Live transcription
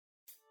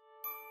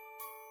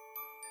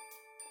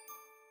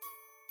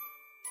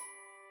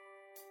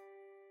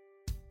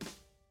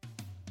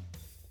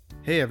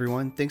Hey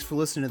everyone, thanks for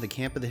listening to the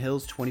Camp of the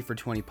Hills 20 for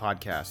 20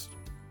 podcast,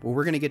 where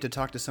we're going to get to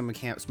talk to some of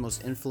camp's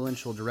most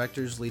influential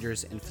directors,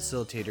 leaders, and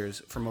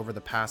facilitators from over the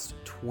past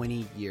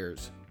 20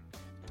 years.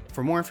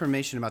 For more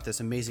information about this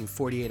amazing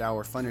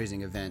 48-hour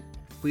fundraising event,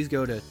 please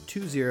go to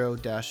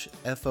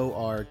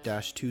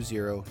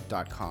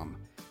 20for20.com.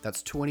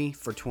 That's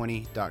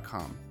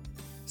 20for20.com.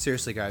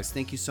 Seriously guys,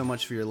 thank you so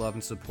much for your love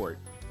and support.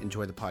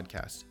 Enjoy the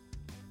podcast.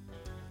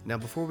 Now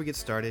before we get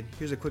started,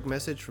 here's a quick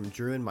message from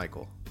Drew and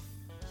Michael.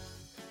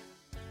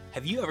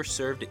 Have you ever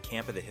served at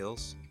Camp of the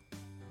Hills?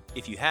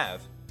 If you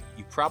have,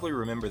 you probably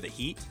remember the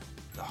heat,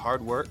 the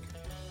hard work,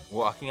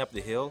 walking up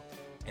the hill,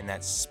 and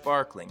that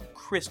sparkling,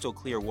 crystal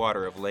clear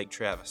water of Lake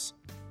Travis.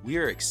 We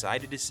are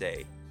excited to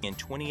say, in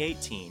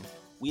 2018,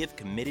 we have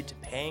committed to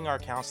paying our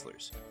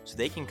counselors so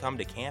they can come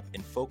to camp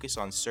and focus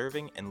on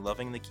serving and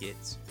loving the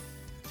kids.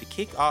 To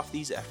kick off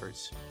these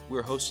efforts,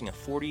 we're hosting a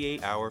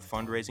 48-hour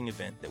fundraising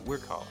event that we're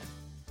calling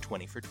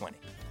 20 for 20.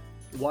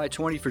 Why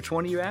 20 for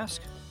 20, you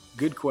ask?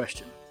 Good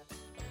question.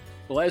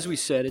 Well, as we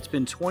said, it's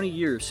been 20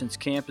 years since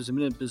camp has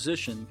been in a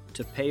position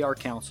to pay our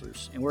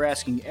counselors, and we're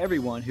asking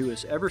everyone who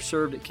has ever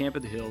served at Camp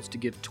of the Hills to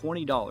give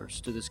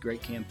 $20 to this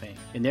great campaign.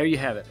 And there you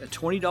have it, a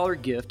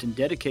 $20 gift in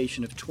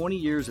dedication of 20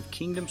 years of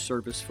kingdom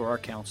service for our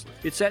counselors.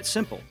 It's that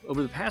simple.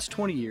 Over the past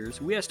 20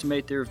 years, we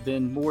estimate there have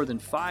been more than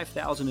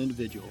 5,000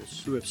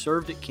 individuals who have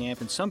served at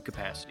camp in some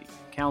capacity.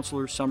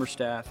 Counselors, summer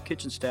staff,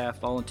 kitchen staff,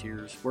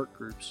 volunteers, work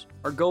groups.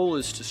 Our goal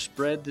is to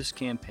spread this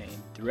campaign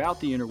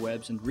throughout the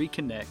interwebs and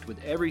reconnect with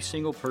every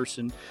single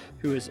person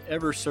who has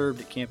ever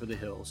served at Camp of the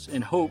Hills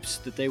in hopes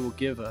that they will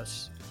give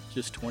us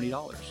just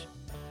 $20.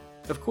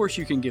 Of course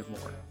you can give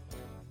more.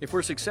 If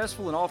we're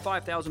successful and all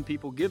 5,000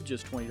 people give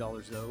just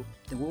 $20 though,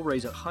 then we'll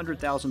raise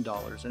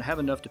 $100,000 and have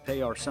enough to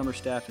pay our summer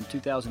staff in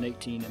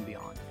 2018 and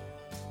beyond.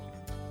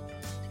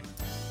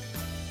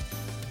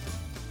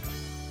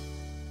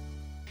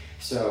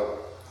 So,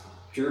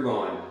 Drew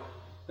Bowen.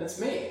 That's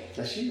me.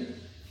 That's you.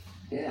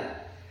 Yeah.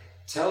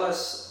 Tell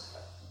us,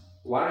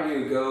 why don't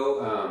you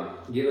go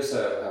give us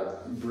a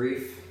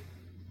brief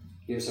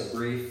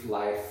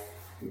life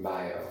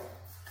bio.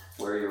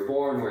 Where you were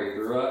born, where you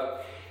grew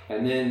up,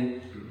 and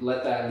then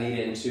let that lead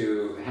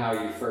into how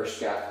you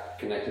first got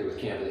connected with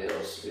Camp of the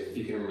Hills. If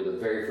you can remember the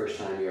very first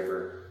time you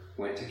ever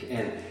went to camp,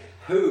 and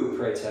who,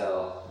 pray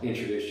tell,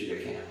 introduced you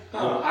to camp?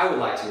 I would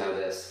like to know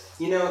this.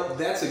 You know,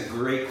 that's a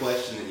great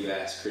question that you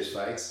asked, Chris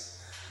Fikes.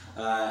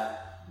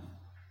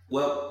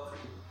 Well,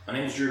 my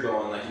name is Drew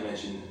Bowen, like you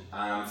mentioned.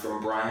 I'm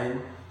from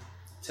Bryan,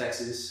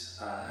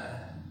 Texas.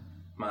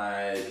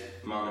 My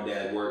mom and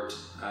dad worked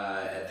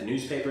at the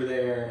newspaper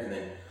there, and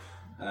then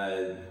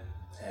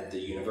at the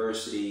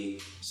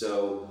university.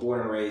 So,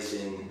 born and raised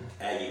in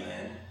Aggie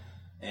land.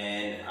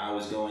 And I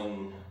was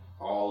going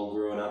all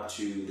growing up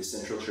to the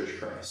Central Church of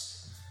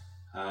Christ.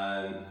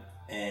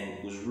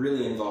 And was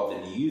really involved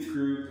in the youth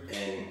group,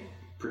 and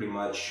pretty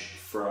much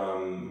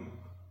from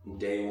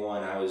day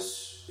one,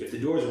 if the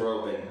doors were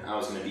open, I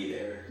was going to be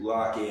there.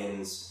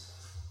 Lock-ins,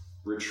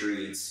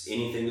 retreats,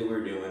 anything that we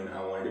were doing,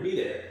 I wanted to be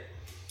there.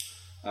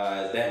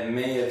 That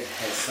may have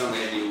had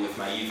something to do with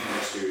my youth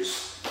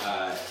ministers.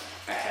 I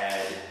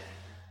had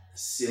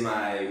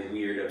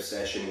semi-weird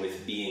obsession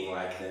with being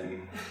like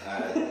them.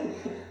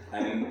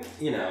 I'm,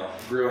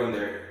 growing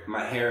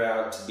my hair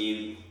out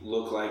to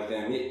look like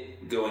them,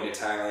 going to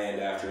Thailand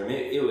after them.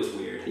 It was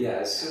weird.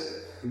 Yeah,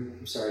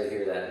 I'm sorry to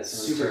hear that. It's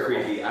super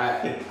creepy.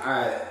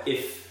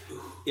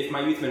 If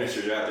my youth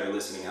ministers are out there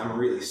listening, I'm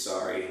really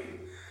sorry.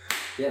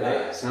 Yeah,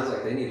 it sounds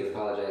like they need to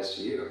apologize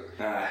to you.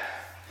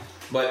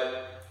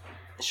 But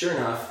sure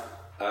enough,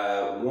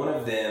 one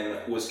of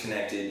them was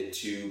connected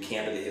to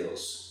Camp of the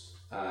Hills.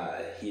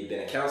 He had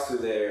been a counselor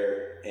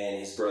there, and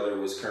his brother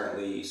was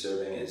currently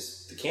serving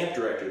as the camp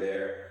director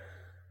there.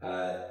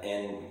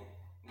 And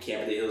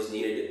Camp of the Hills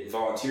needed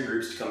volunteer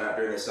groups to come out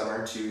during the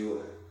summer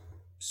to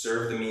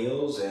serve the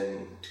meals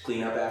and to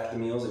clean up after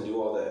the meals and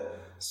do all the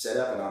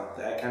setup and all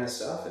that kind of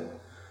stuff. And,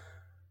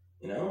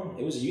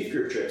 it was a youth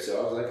group trip, so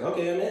I was like,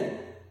 okay, I'm in.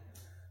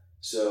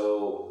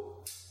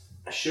 So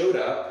I showed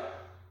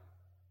up.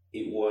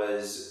 It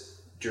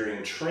was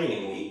during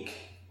training week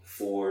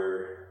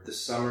for the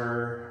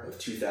summer of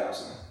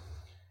 2000.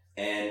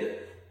 And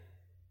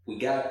we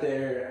got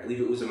there, I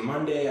believe it was a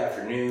Monday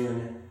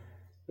afternoon.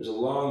 It was a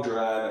long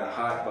drive and a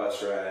hot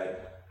bus ride.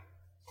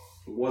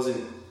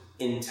 Wasn't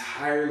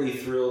entirely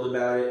thrilled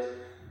about it.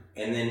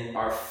 And then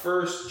our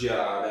first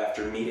job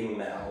after meeting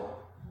Mel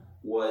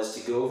was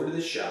to go over to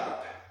the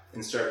shop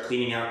and start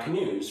cleaning out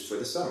canoes for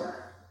the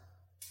summer.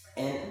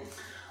 And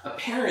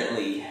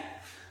apparently,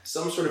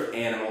 some sort of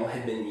animal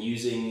had been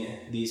using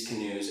these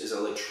canoes as a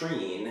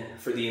latrine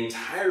for the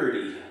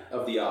entirety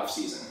of the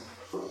off-season.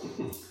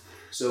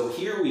 So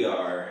here we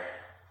are,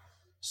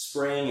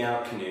 spraying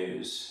out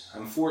canoes.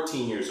 I'm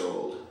 14 years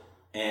old,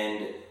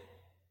 and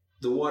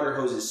the water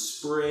hose is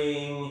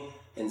spraying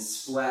and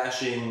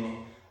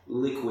splashing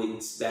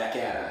liquids back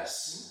at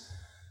us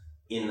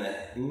in the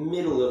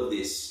middle of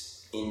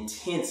this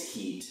intense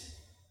heat.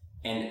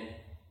 And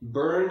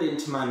burned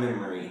into my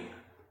memory,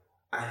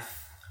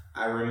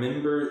 I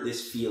remember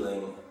this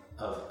feeling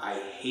of I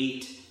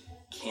hate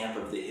Camp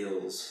of the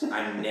Hills.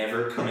 I'm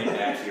never coming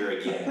back here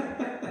again.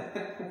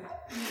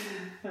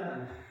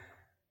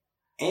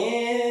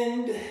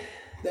 And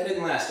that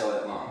didn't last all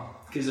that long,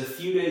 because a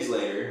few days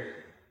later,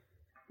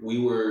 we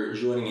were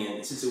joining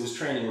in. Since it was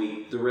training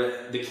week,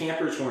 the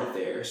campers weren't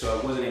there, so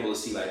I wasn't able to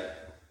see like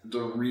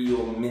the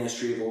real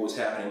ministry of what was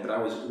happening, but I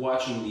was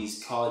watching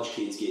these college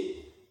kids get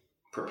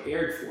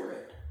prepared for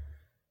it,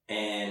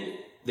 and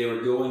they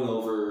were going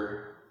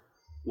over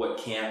what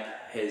camp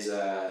has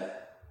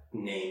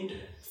named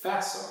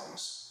fast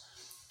songs,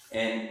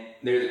 and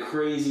they're the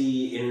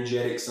crazy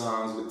energetic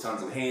songs with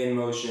tons of hand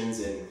motions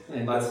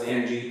and lots of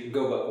energy.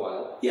 Go buck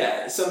wild.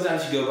 Yeah,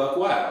 sometimes you go buck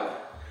wild.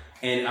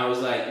 And I was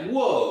like,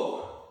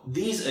 whoa,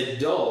 these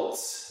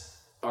adults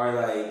are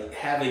like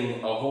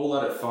having a whole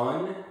lot of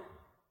fun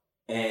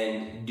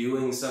and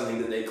doing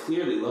something that they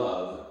clearly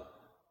love.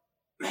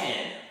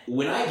 Man,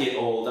 when I get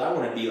old, I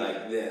want to be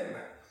like them.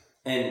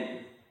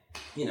 And,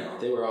 you know,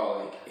 they were all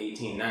like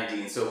 18,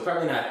 19, so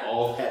probably not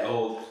all that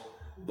old,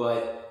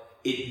 but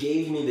it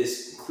gave me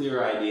this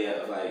clear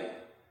idea of like,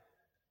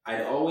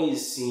 I'd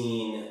always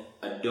seen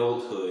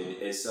adulthood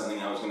as something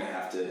I was going to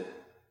have to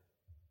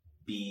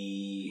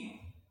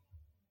be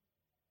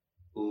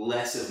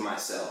less of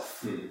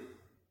myself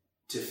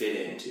to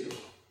fit into.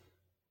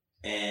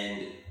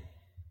 And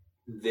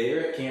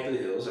there at Camp of the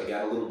Hills, I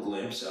got a little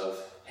glimpse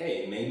of,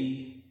 hey,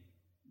 maybe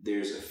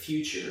there's a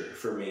future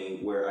for me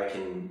where I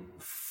can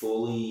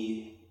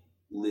fully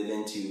live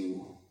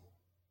into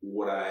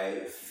what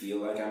I feel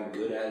like I'm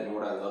good at and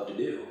what I love to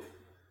do.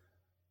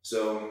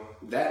 So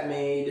that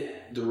made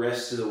the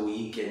rest of the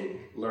week and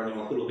learning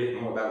a little bit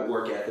more about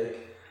work ethic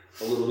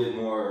a little bit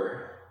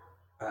more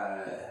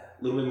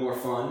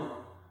fun,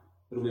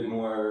 a little bit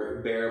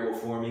more bearable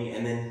for me.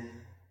 And then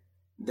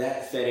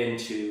that fed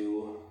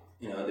into,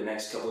 you know, the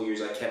next couple of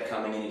years I kept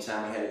coming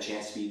anytime I had a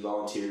chance to be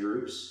volunteer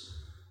groups.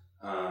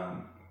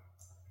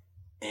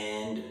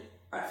 And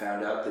I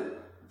found out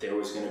that there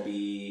was going to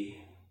be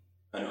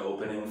an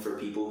opening for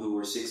people who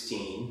were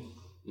 16,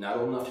 not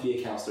old enough to be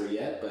a counselor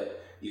yet,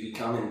 but you could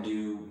come and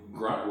do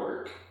grunt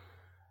work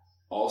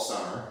all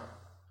summer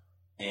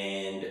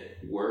and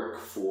work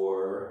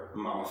for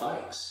Mama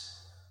Fikes,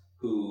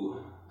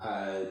 who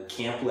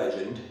camp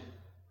legend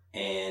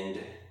and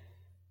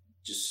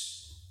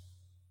just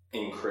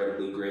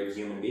incredibly great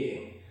human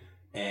being.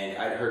 And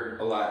I'd heard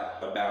a lot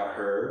about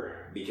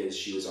her because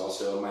she was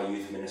also my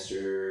youth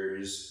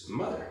minister's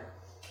mother.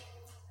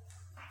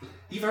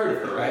 You've heard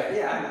of her, right?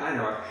 Yeah, I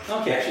know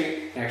her.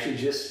 Okay. Actually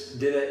just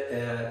did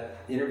an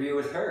interview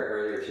with her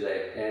earlier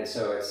today. And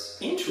so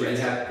it's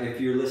interesting. If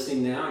you're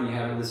listening now and you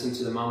haven't listened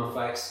to the Mama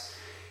Fikes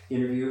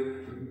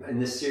interview in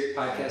this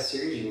podcast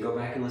series, you can go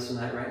back and listen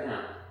to that right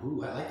now.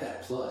 Ooh, I like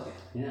that plug.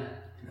 Yeah.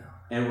 No.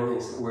 And we're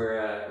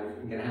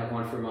going to have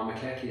one for Mama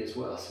Keki as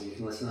well, so you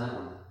can listen to that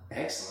one.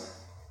 Excellent.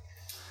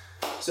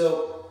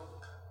 So,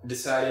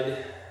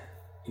 decided,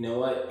 you know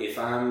what, if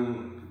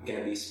I'm going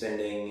to be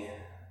spending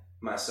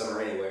my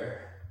summer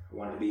anywhere, I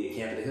want to be at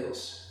Camp of the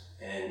Hills.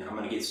 And I'm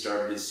going to get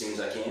started as soon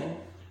as I can,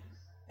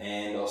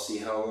 and I'll see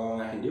how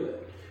long I can do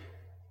it.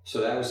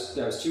 So that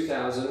was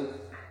 2000,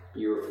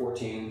 you were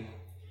 14.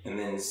 And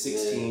then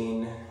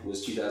 16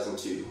 was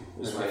 2002. It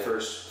was my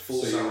first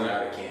full summer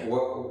out at camp.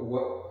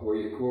 What were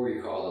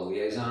you called? A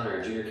liaison or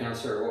a junior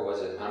counselor, or what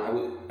was it?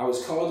 I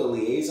was called a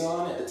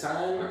liaison at the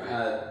time.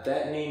 Okay.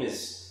 That name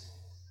is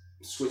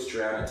switched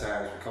around at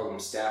times. We called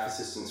them staff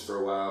assistants for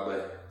a while,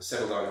 but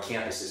settled on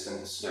camp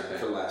assistants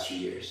for the last few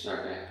years.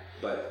 Okay.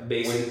 But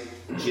basic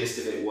gist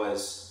of it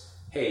was,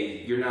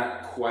 hey, you're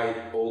not quite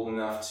old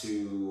enough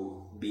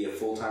to be a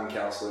full-time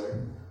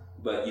counselor,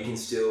 but you can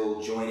still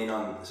join in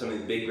on some of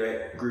the big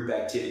group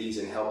activities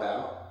and help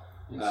out.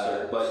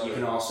 But you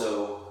can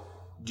also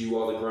do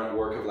all the grunt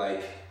work of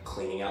like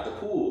cleaning out the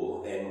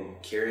pool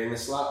and carrying the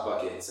slop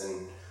buckets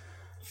and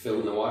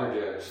filling the water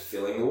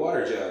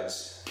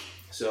jugs.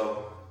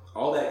 So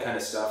all that kind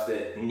of stuff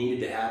that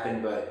needed to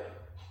happen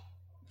but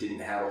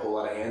didn't have a whole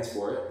lot of hands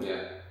for it.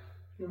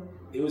 Yeah.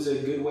 It was a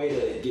good way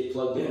to get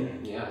plugged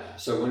in. Yeah.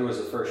 So when was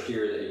the first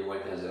year that you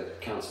went as a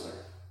counselor?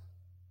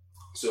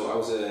 So I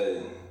was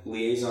a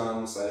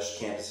liaison /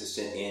 camp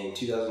assistant in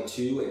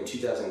 2002 and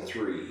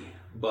 2003.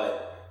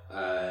 But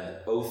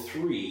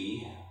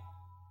 03,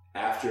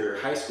 after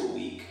high school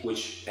week,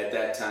 which at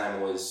that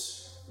time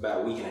was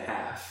about a week and a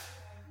half,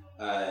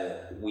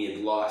 we had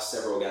lost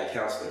several guy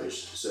counselors.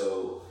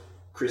 So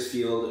Chris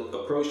Field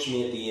approached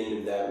me at the end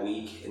of that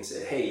week and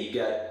said, hey, you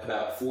got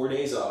about 4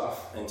 days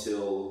off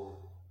until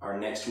our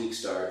next week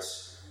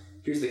starts.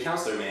 Here's the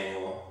counselor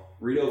manual.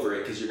 Read over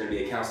it because you're going to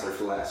be a counselor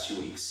for the last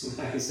 2 weeks.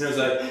 Nice. And I was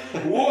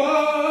like,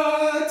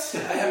 what?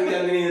 I haven't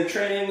done any of the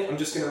training. I'm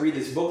just going to read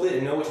this booklet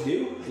and know what to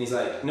do. And he's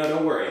like, no,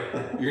 don't worry.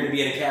 You're going to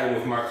be in academy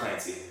with Mark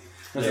Clancy.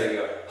 I was There you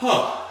go.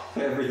 huh.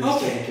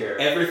 Everything's taken care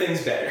of.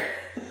 Everything's better.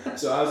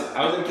 So I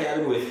was in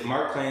academy with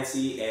Mark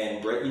Clancy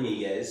and Brett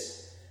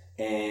Uniguez,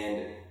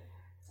 and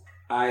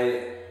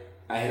I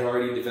had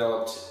already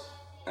developed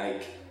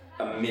like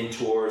a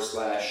mentor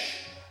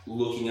 /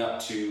 looking up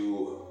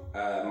to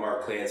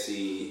Mark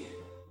Clancy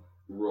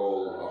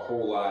role a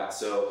whole lot.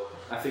 So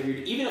I figured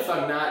even if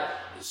I'm not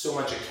so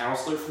much a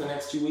counselor for the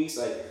next 2 weeks,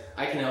 like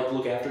I can help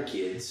look after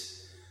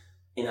kids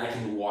and I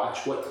can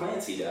watch what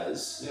Clancy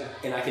does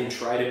and I can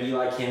try to be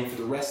like him for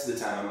the rest of the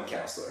time I'm a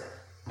counselor.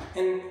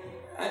 And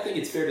I think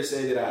it's fair to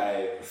say that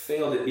I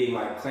failed at being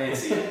like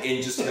Clancy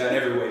in just about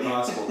every way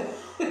possible.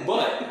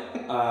 But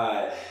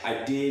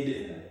I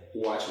did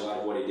watch a lot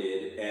of what he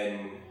did,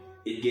 and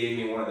it gave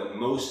me one of the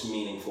most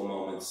meaningful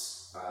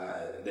moments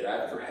that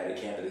I've ever had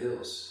at Camp of the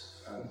Hills.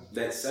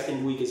 That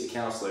second week as a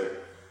counselor,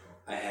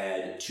 I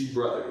had two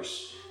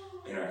brothers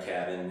in our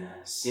cabin,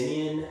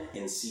 Simeon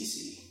and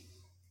Cece.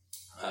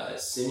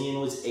 Simeon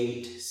was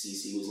 8,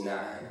 Cece was 9,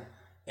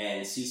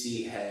 and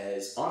Cece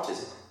has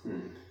autism.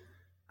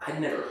 I'd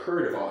never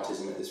heard of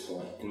autism at this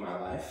point in my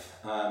life,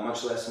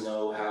 much less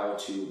know how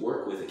to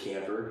work with a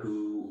camper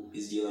who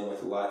is dealing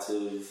with lots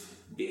of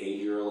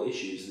behavioral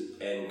issues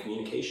and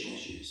communication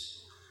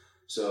issues.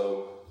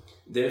 So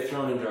they're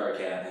thrown into our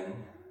cabin,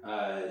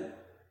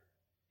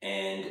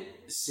 and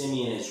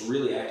Simeon is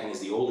really acting as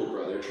the older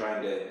brother,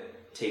 trying to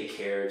take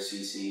care of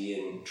Cece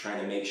and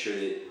trying to make sure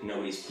that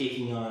nobody's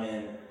picking on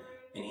him.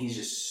 And he's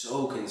just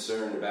so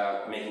concerned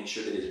about making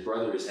sure that his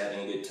brother is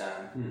having a good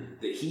time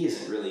that he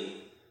isn't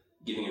really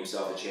giving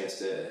himself a chance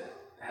to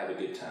have a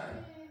good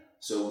time.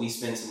 So we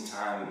spent some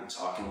time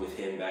talking with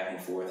him back and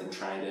forth and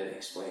trying to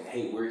explain,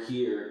 hey, we're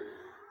here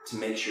to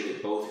make sure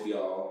that both of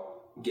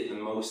y'all get the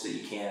most that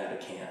you can out of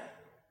camp.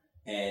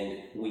 And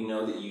we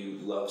know that you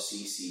love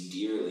CC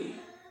dearly,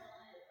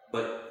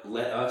 but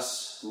let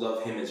us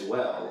love him as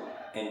well,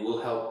 and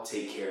we'll help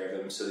take care of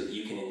him so that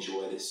you can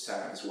enjoy this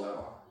time as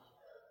well.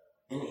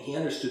 And he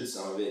understood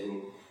some of it,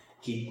 and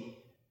he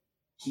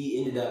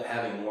ended up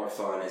having more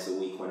fun as the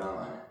week went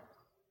on.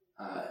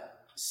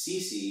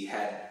 Cece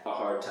had a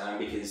hard time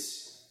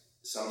because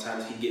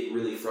sometimes he'd get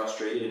really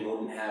frustrated and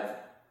wouldn't have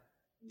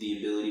the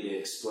ability to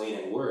explain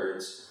in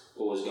words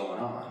what was going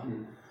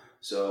on.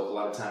 So a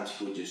lot of times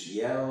he would just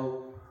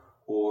yell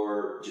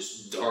or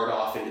just dart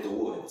off into the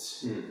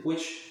woods,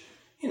 which,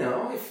 you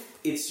know, if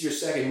it's your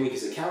second week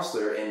as a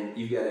counselor and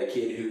you've got a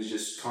kid who's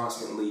just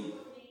constantly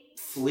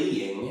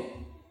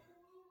fleeing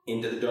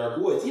into the dark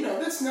woods, you know,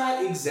 that's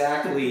not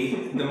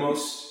exactly the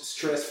most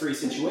stress-free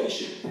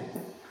situation.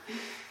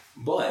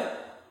 But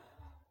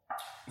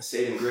the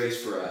saving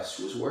grace for us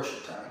was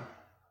worship time.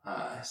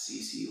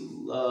 Cece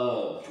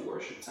loved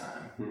worship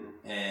time,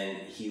 and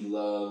he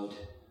loved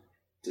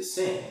to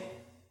sing.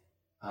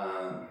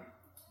 And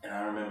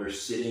I remember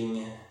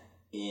sitting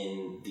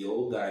in the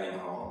old dining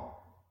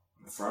hall,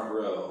 in the front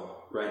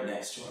row, right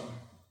next to him,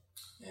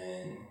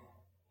 and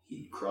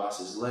he'd cross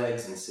his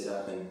legs and sit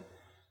up, and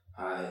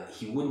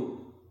he wouldn't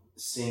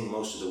sing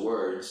most of the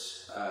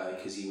words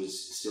because he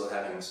was still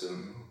having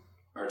some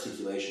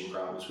articulation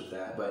problems with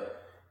that,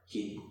 but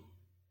he'd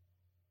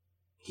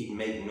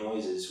make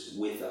noises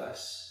with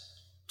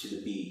us to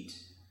the beat,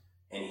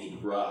 and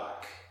he'd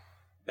rock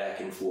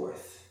back and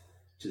forth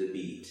to the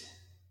beat.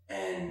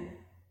 And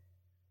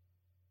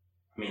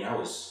I mean, I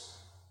was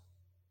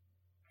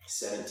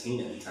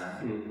 17 at the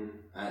time.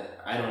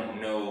 I don't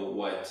know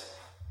what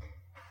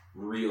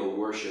real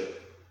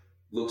worship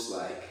looks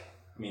like.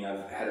 I mean,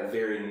 I've had a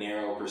very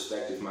narrow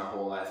perspective my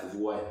whole life of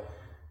what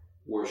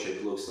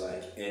worship looks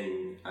like,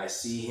 and I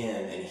see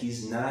him, and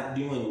he's not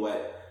doing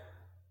what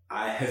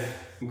I have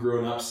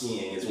grown up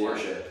seeing as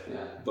worship,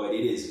 but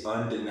it is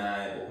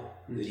undeniable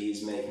that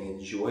he's making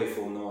a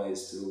joyful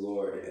noise to the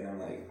Lord, and I'm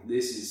like,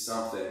 this is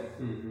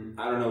something.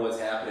 I don't know what's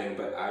happening,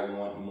 but I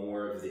want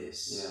more of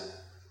this.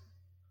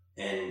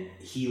 And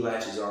he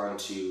latches on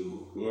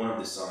to one of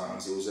the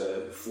songs. It was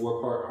a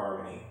 4-part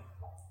harmony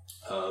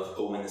of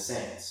 "Oh When the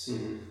Saints,"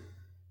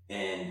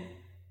 and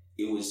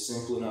it was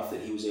simple enough that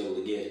he was able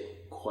to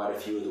get quite a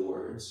few of the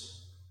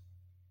words.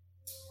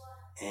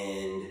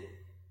 And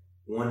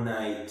one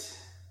night,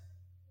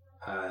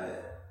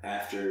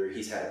 after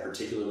he's had a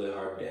particularly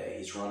hard day,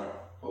 he's run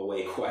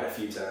away quite a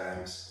few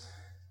times.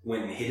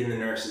 When hitting the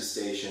nurse's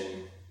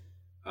station,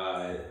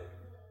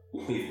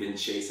 we've been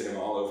chasing him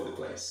all over the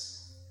place.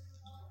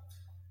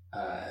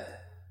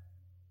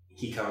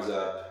 He comes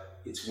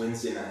up, it's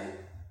Wednesday night,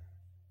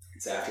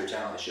 it's after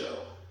talent show,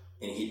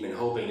 and he'd been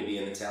hoping to be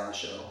in the talent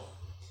show,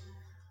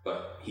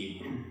 but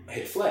he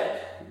had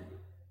fled.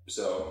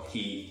 So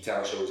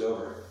talent show was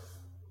over.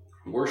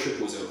 Worship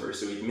was over,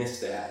 so he'd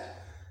missed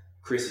that.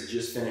 Chris had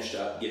just finished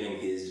up giving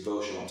his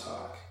devotional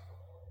talk,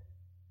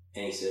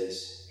 and he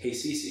says, "Hey,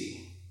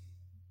 Cece,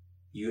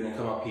 you gonna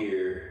come up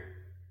here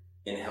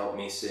and help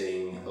me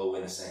sing 'Oh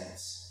When the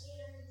Saints'?"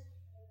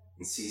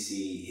 And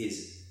Cece,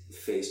 his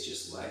face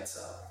just lights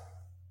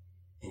up,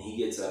 and he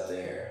gets up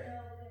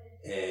there,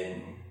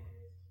 and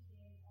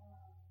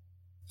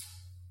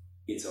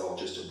it's all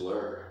just a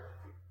blur.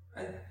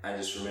 I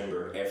just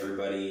remember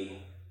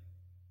everybody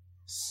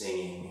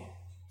singing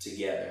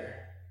together,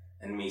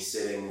 and me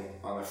sitting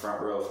on the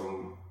front row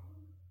from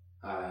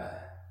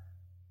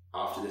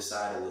off to the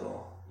side a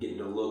little, getting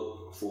to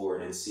look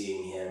forward and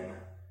seeing him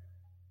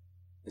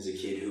as a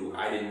kid who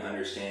I didn't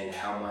understand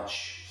how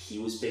much he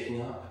was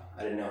picking up.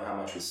 I didn't know how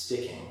much was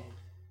sticking,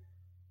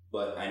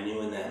 but I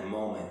knew in that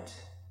moment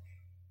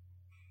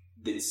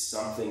that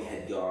something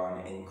had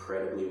gone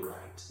incredibly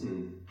right.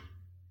 Mm.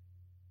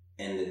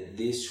 And that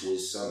this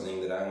was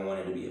something that I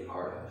wanted to be a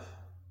part of.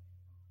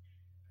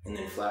 And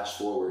then flash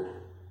forward,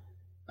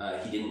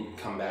 he didn't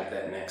come back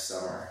that next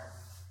summer.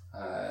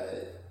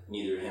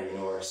 Neither him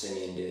nor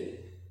Simeon did.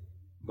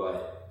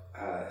 But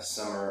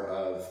summer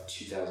of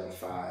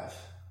 2005,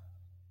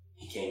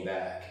 he came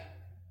back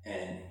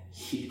and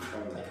he'd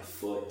grown like a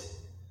foot.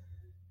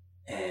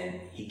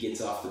 And he gets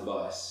off the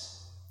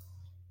bus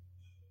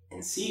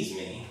and sees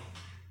me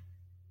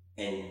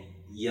and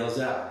yells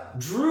out,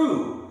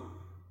 "Drew!"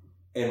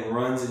 and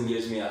runs and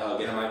gives me a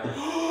hug. And I'm like,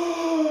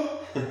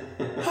 "Oh,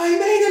 I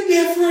made a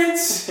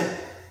difference!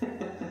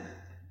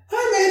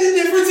 I made a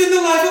difference in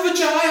the life of a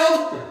child!"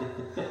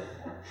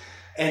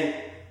 And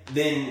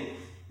then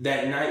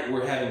that night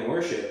we're having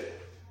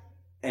worship,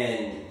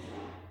 and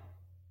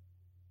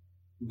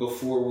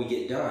before we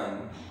get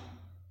done,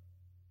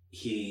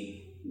 he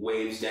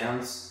waves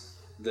down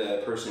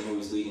the person who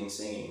was leading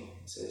singing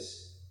and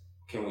says,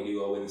 "Can we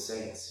do "Oh in the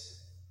Saints?"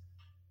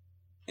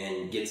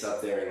 And gets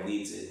up there and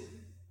leads it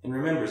and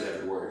remembers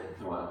every word.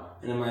 Wow.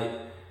 And I'm like,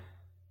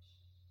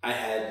 I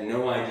had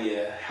no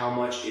idea how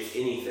much, if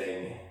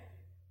anything,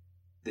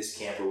 this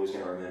camper was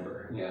going to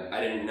remember. Yeah.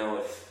 I didn't know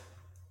if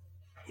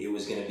it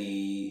was going to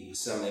be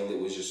something that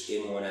was just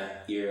in one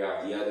ear,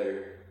 out the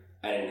other.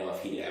 I didn't know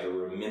if he'd ever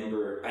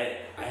remember.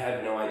 I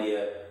had no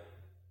idea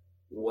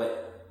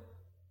what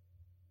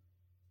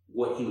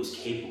he was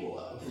capable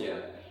of. Yeah.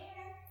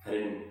 I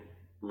didn't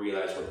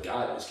realize what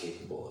God was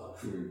capable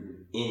of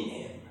in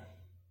him.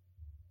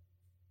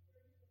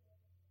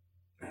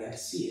 I got to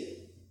see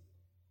it.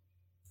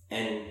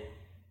 And,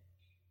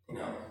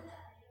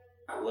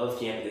 I love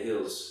Camp of the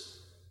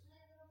Hills.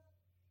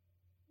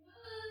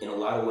 In a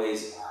lot of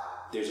ways,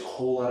 there's a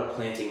whole lot of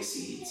planting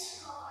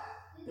seeds.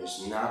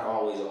 There's not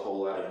always a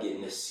whole lot of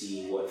getting to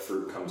see what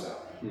fruit comes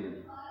out.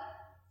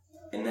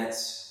 And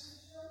that's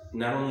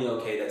not only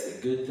okay, that's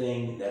a good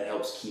thing. That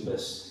helps keep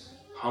us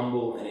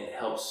humble, and it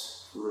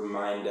helps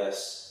remind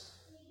us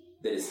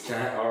that it's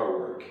not our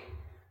work,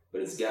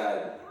 but it's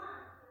God.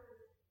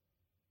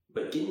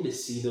 But getting to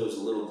see those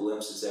little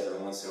glimpses every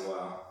once in a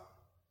while,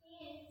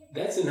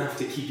 that's enough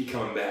to keep you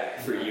coming back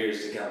for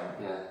years to come.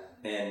 Yeah.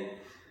 And,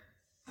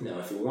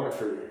 if it weren't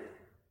for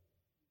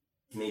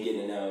me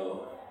getting to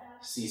know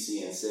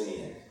Cece and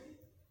Simeon,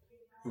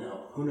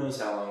 who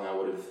knows how long I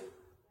would have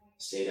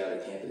stayed out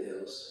at Camp of the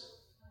Hills.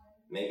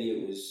 Maybe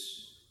it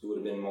would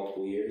have been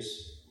multiple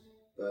years,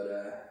 but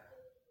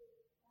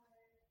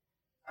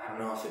I don't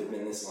know if it had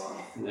been this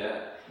long. Yeah.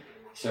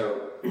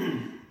 So,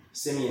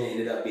 Simeon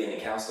ended up being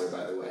a counselor,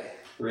 by the way.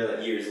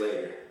 Really? Years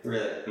later.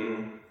 Really?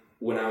 Mm-hmm.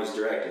 When I was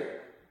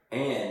director.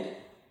 And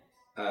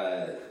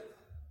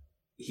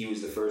he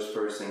was the first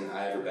person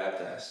I ever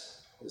baptized,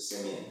 was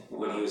Simeon,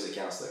 when he was a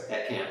counselor.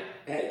 At camp?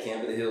 At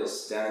Camp of the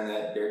Hills, down in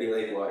that dirty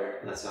lake water.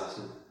 That's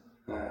awesome.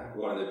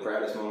 One of the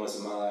proudest moments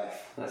of my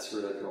life. That's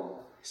really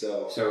cool.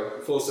 So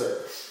full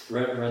circle.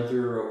 Run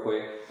through real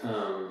quick.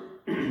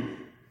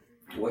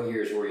 What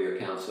years were you a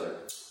counselor?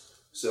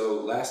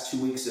 So last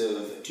 2 weeks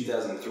of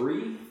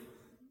 2003,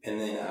 and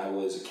then I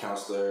was a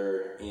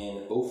counselor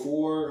in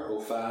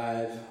 04,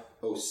 05,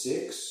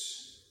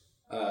 06,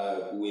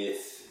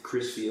 with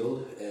Chris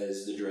Field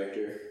as the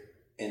director,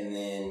 and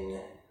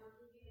then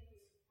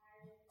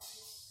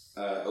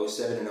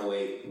 07 and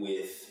 08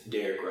 with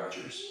Derek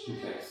Rogers.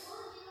 Okay.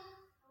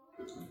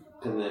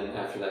 And then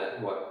after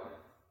that, what?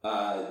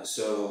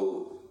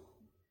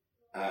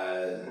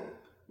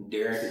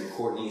 Derek and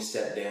Courtney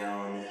stepped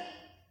down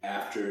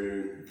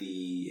after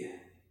the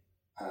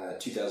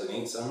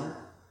 2008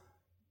 summer,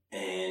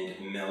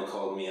 and Mel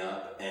called me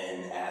up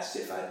and asked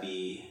if I'd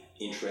be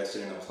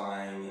interested in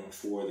applying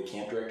for the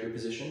camp director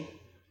position,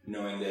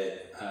 knowing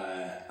that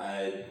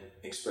I'd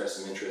expressed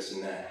some interest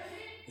in that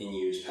in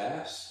years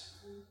past.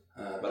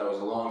 But I was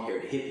a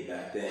long-haired hippie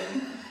back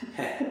then.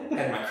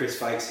 Had my Chris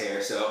Fikes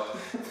hair, so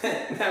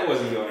that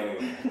wasn't going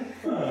anywhere.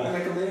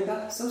 Like $1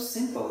 million? So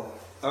simple.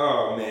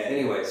 Oh, man.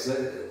 Anyways,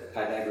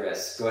 I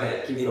digress. Go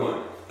ahead. Keep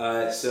going.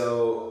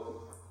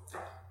 So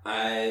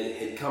I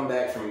had come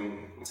back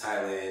from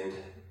Thailand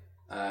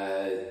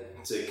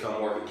to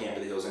come work at Camp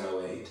of the Hills in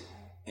 08.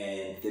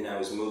 And then I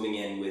was moving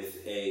in with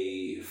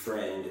a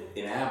friend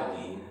in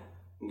Abilene.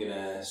 I'm going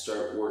to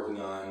start working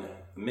on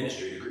a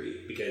ministry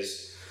degree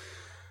because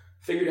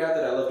I figured out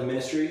that I loved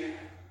ministry.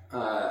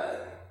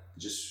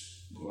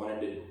 Just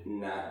wanted to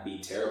not be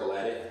terrible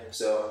at it.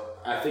 So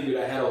I figured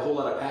I had a whole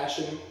lot of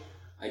passion.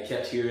 I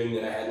kept hearing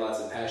that I had lots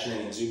of passion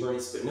and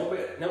exuberance, but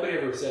nobody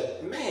ever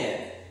said,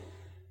 "Man,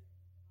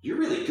 you're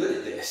really good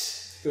at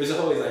this." It was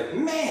always like,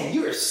 "Man,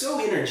 you are so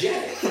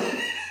energetic."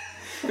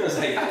 I was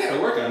like, I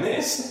gotta work on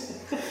this.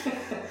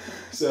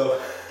 So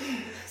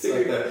it's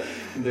like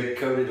the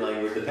coded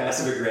language, the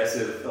passive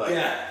aggressive, like,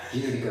 yeah.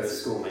 You need to go to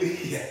school, man.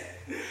 Yeah.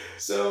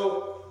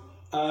 So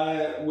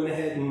I went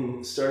ahead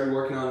and started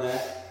working on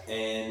that,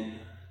 and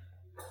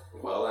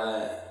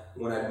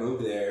when I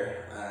moved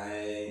there,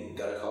 I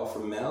got a call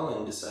from Mel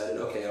and decided,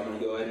 okay, I'm going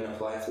to go ahead and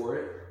apply for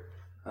it.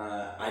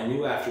 I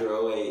knew after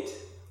 2008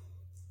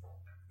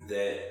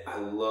 that I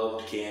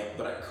loved camp,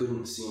 but I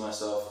couldn't see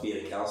myself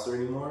being a counselor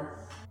anymore.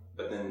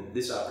 But then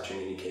this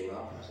opportunity came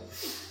up, and I was like,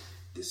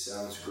 this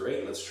sounds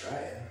great, let's try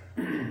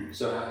it.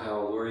 So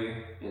how old were you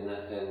in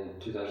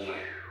 2009?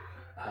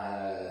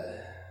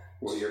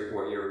 What year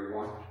were you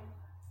born?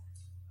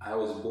 I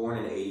was born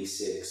in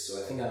 86, so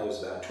I think I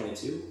was about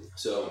 22.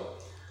 So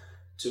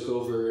took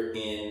over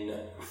in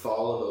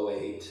fall of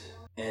 08,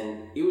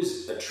 and it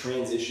was a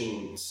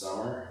transition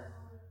summer.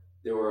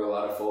 There were a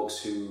lot of folks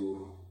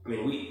who, I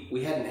mean,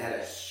 we hadn't had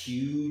a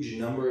huge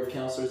number of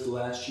counselors the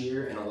last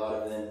year, and a lot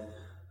of them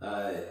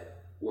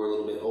were a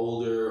little bit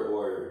older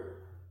or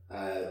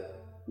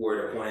were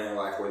at a point in their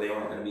life where they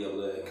weren't going to be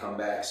able to come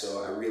back.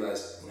 So I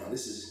realized,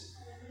 this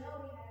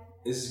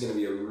is going to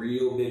be a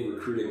real big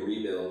recruiting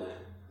rebuild.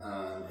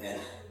 And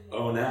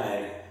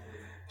 2009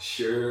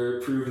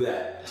 sure proved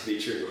that to be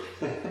true.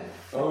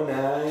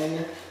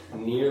 2009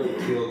 nearly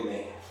killed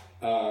me.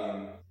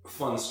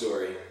 Fun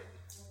story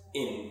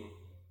in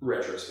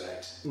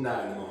retrospect,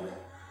 not in the moment.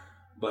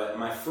 But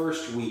my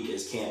first week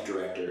as camp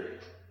director,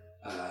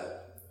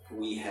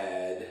 we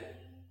had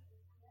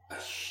a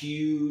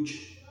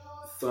huge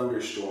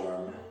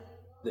thunderstorm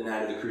the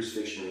night of the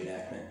crucifixion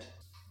reenactment.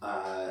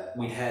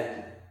 We'd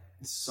had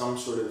some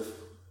sort of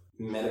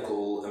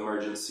medical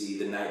emergency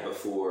the night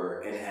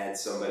before and had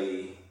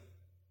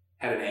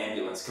an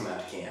ambulance come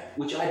out to camp,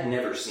 which I'd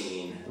never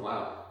seen.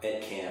 Wow.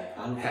 At camp.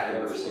 I've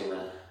never seen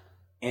that.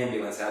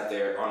 Ambulance out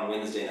there on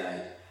Wednesday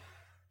night.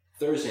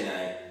 Thursday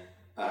night,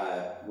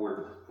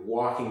 we're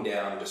walking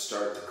down to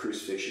start the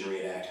crucifixion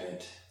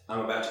reenactment.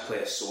 I'm about to play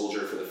a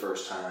soldier for the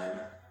first time.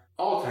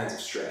 All kinds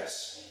of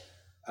stress.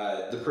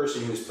 The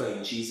person who was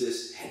playing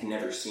Jesus had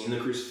never seen the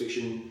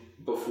crucifixion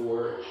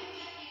before.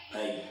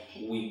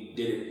 We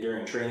did it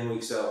during training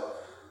week, so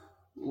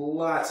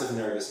lots of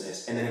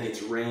nervousness. And then it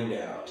gets rained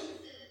out.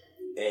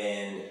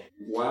 And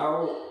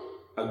while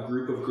a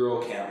group of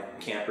girl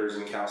campers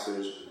and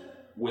counselors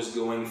was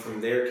going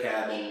from their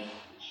cabin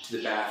to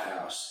the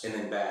bathhouse and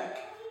then back,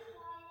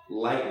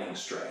 lightning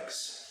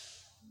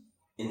strikes.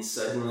 And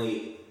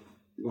suddenly,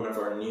 one of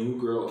our new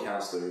girl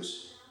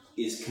counselors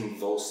is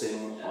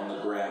convulsing on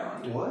the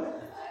ground.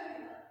 What?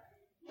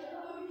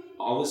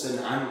 All of a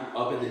sudden, I'm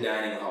up at the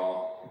dining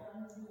hall,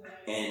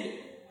 and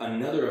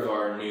another of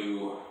our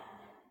new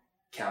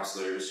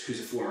counselors, who's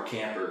a former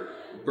camper,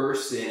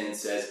 bursts in and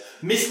says,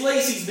 "Miss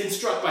Lacey's been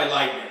struck by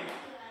lightning."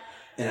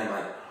 And I'm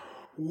like,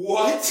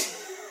 what?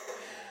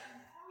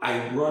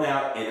 I run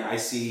out and I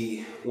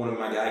see one of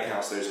my guy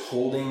counselors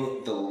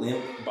holding the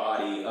limp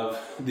body of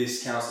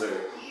this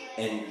counselor,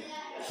 and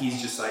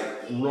he's just like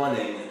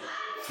running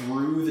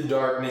through the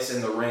darkness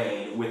and the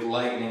rain with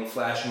lightning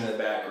flashing in the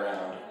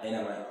background. And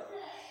I'm like,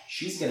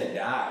 she's gonna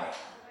die.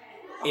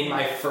 In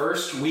my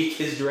first week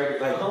as director,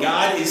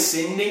 God is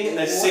sending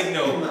a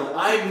signal.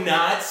 I'm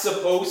not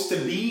supposed to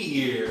be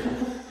here.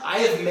 I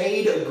have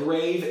made a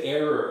grave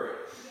error.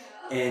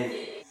 And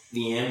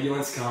the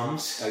ambulance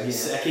comes again.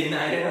 Second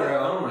night in a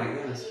row. Oh my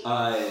goodness.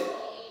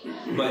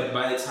 But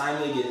by the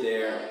time they get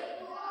there,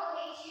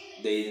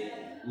 they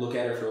look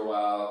at her for a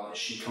while.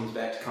 She comes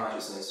back to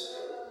consciousness.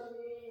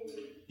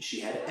 She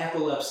had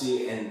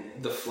epilepsy,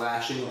 and the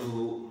flashing of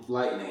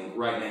lightning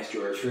right next to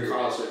her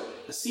caused her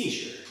a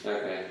seizure.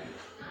 Okay.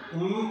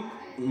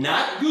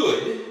 Not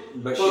good,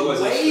 but she was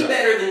way struck.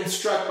 Better than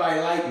struck by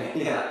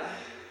lightning. Yeah.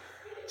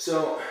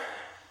 So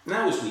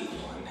that was week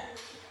one.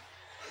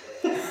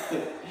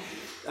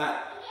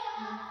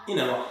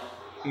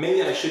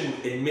 Maybe I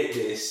shouldn't admit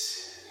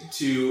this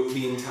to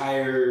the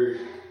entire,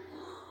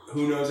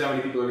 who knows how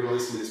many people are going to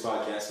listen to this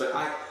podcast, but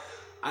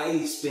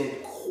I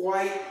spent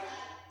quite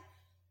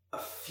a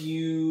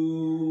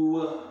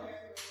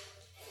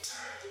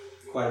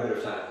bit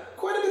of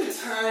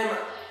time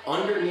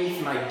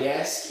underneath my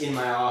desk in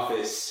my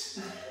office,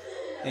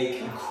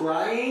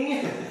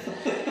 crying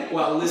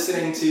while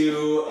listening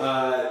to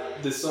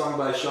the song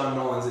by Sean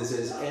Mullins that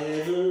says,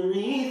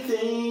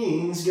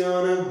 "Everything's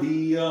gonna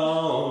be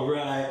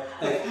alright."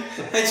 I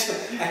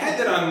had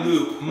that on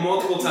loop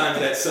multiple times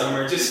that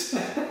summer, just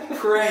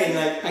praying,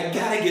 I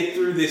gotta get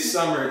through this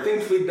summer.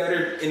 Things will be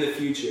better in the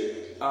future.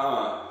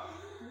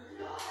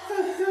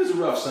 It was a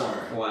rough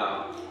summer.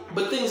 Wow.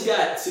 But things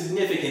got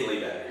significantly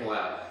better.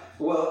 Wow.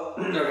 Well,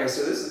 okay,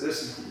 so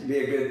this would be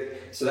a good...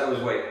 So that was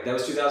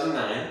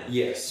 2009?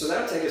 Yes. So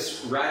that'll take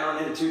us right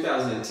on into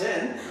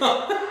 2010.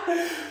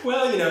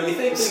 Well, you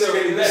think things are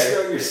getting better.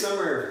 So your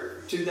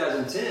summer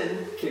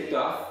 2010 kicked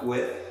off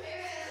with...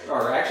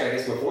 Or actually, I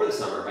guess before the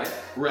summer, right?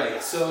 Right.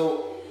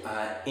 So,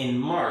 in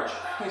March,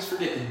 I always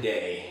forget the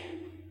day.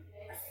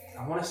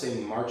 I want to say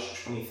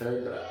March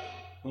 23rd, but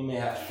we may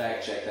have to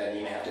fact check that, and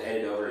you may have to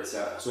edit over it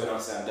so I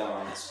don't sound dumb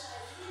on this.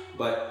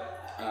 But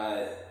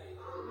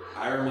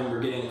I remember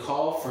getting a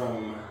call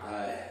from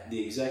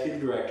the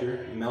executive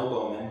director, Mel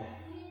Bowman,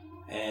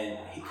 and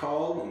he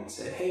called and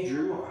said, "Hey,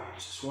 Drew, I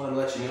just wanted to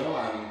let you know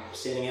I'm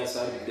standing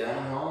outside of the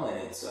dining hall, and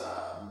it's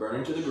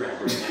burning to the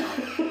ground right now."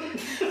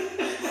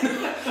 I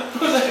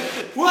was like,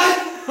 what?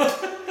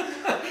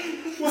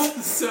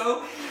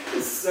 So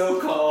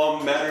calm.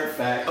 wrong. Matter of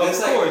fact. Of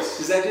That's course.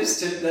 Is that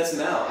just that's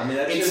Mel? I mean,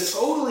 that's It's just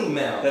totally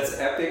Mel. that's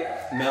epic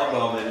Mel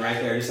Bowman right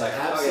there. He's like,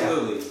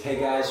 Absolutely. Oh, yeah. Hey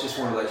guys, just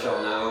want to let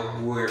y'all know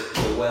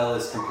the well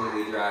is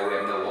completely dry. We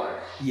have no water.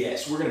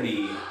 Yes, we're going to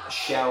be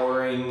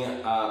showering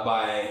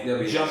by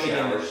There'll be jumping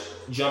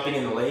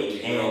in the lake. You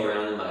can roll And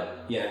around in the mud.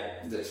 yeah.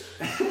 This.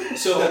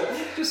 So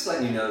just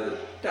letting you know the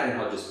dining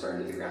hall just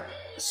burned to the ground.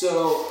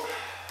 So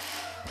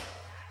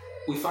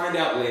we find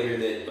out later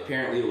that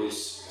apparently it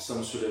was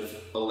some sort of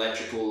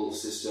electrical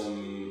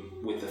system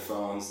with the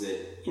phones that,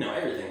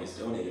 everything was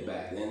donated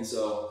back then.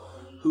 So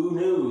who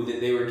knew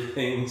that they were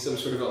getting some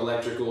sort of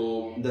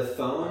electrical... The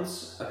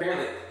phones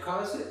Apparently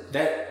caused it?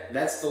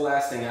 That's the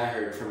last thing I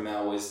heard from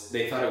Mel was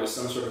they thought it was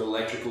some sort of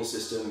electrical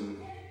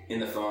system in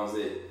the phones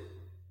that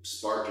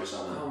sparked or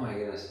something. Oh my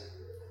goodness.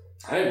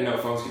 I didn't know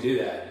phones could do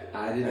that.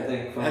 I didn't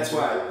think phones That's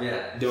why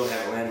Yeah. I don't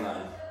have a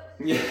landline.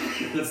 Yeah,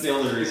 that's the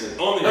only reason.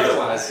 Only reason.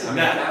 Otherwise, I mean,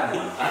 I have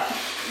one.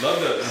 Love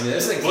those. I mean,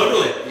 this thing's Bundle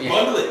like- it. yeah.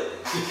 Bundle it.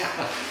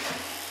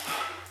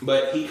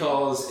 But he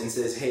calls and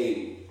says,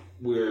 hey,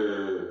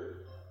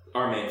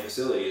 our main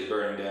facility is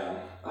burning down.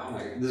 Oh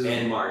my, this is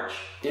And- March.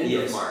 End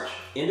Yes. of March.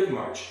 End of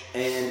March.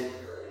 And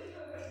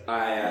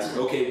I asked,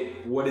 okay,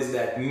 what does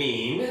that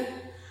mean?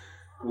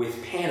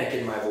 With panic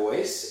in my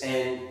voice.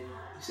 And he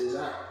says,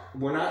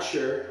 we're not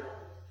sure,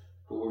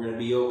 but we're going to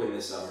be open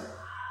this summer.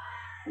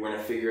 We're going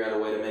to figure out a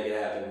way to make it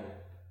happen.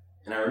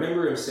 And I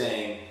remember him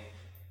saying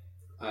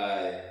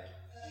that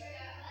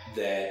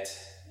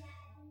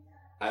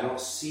I don't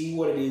see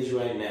what it is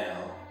right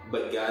now,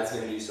 but God's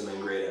going to do something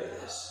great out of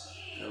this.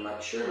 And I'm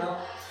like, sure, Mel.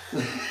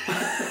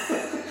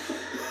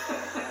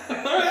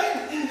 All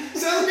right,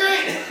 sounds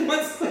great.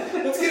 Let's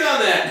get on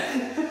that.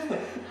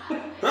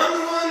 I'm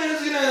the one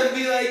who's gonna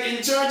be like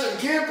in charge of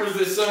campers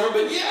this summer,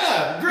 but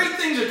yeah, great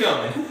things are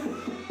coming.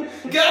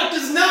 God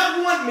does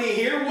not want me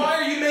here. Why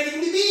are you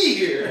making me be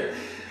here?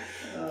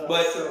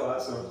 But so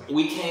awesome.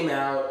 we came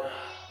out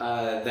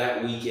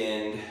that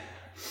weekend,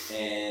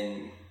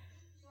 and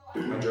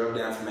I drove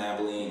down from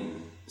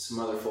Abilene. Some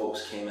other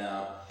folks came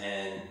out,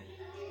 and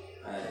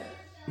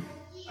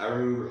I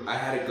remember I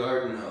had a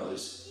garden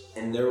hose,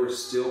 and there were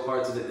still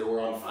parts of it that were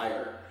on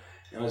fire.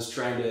 And I was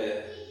trying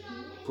to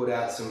put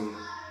out some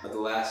of the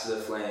last of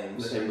the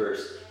flames. The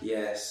embers.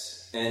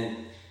 Yes,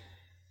 and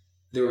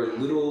there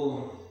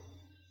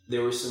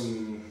were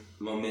some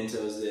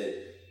mementos that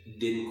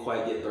didn't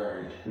quite get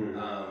burned.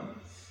 Mm-hmm.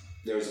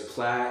 There was a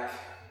plaque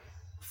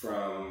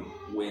from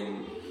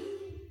when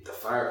the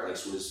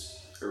fireplace was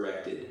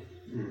erected,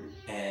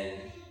 and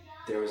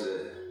there was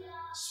a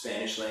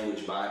Spanish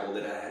language Bible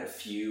that I had a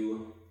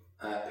few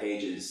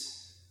pages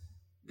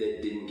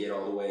that didn't get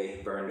all the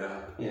way burned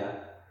up. Yeah.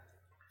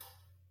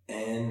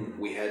 And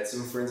we had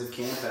some friends of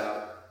camp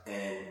out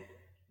and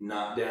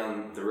knocked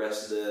down the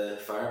rest of the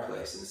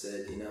fireplace and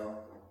said,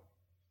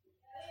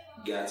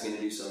 God's going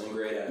to do something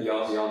great out of it.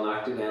 Y'all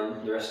knocked it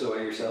down the rest of the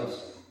way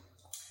yourselves?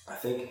 I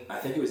think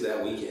it was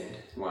that weekend.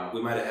 Wow.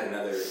 We might have had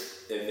another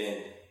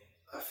event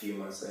a few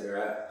months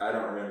later. I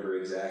don't remember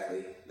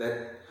exactly.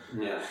 That,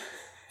 Yeah.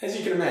 as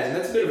you can imagine,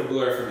 that's a bit of a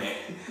blur for me.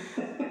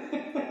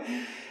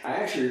 I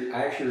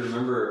actually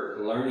remember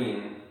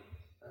learning,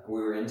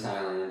 we were in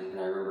Thailand, and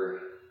I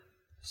remember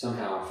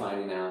somehow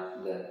finding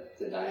out that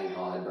the dining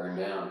hall had burned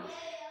down.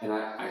 And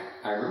I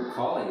remember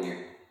calling you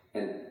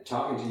and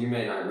talking to you. You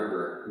may not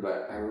remember,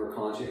 but I remember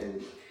calling you,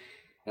 and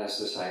I was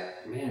just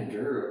like, man,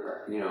 Drew,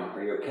 are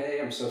you okay?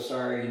 I'm so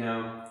sorry,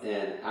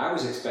 And I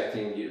was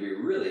expecting you to be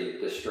really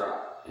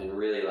distraught and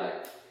really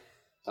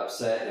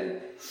upset.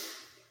 And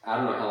I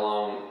don't know how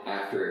long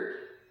after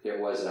it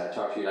was that I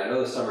talked to you. I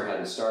know the summer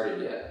hadn't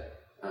started yet,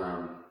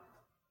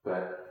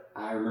 but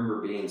I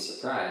remember being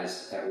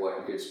surprised at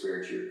what good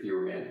spirits you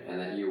were in, and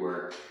that you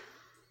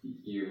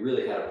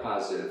really had a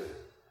positive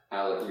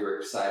outlook. You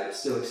were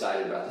still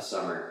excited about the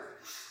summer,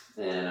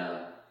 and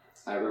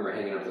I remember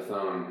hanging up the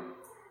phone,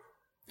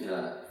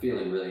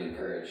 feeling really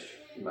encouraged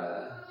by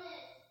that.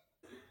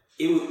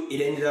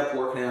 It ended up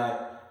working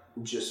out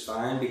just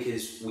fine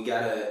because we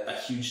got a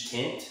huge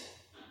tent.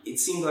 It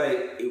seemed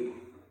like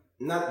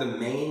not the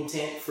main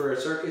tent for a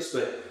circus,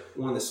 but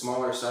one of the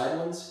smaller side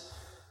ones.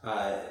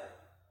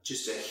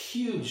 Just a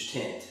huge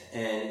tent,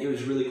 and it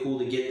was really cool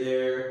to get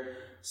there,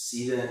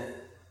 see the,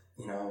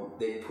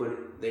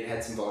 they'd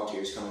had some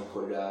volunteers come and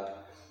put it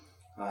up.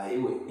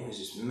 It was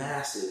just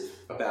massive.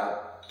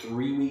 About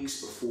 3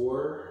 weeks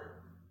before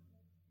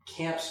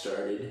camp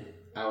started,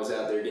 I was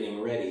out there getting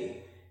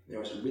ready. There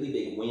was a really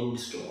big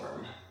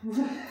windstorm.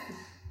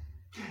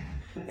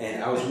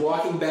 And I was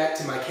walking back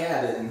to my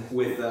cabin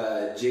with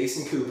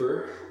Jason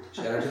Cooper.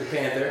 Shout out to the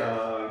Panther.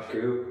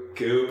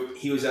 Coop.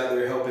 He was out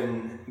there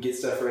helping get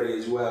stuff ready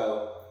as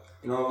well.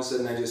 And all of a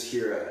sudden I just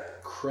hear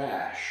a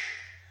crash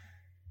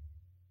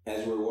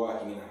as we're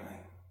walking, and I'm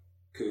like,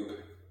 Coop,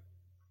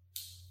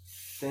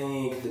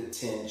 think the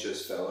tent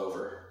just fell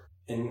over.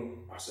 And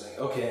I was like,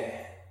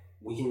 okay,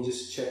 we can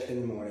just check it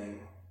in the morning.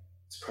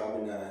 It's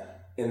probably not.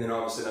 And then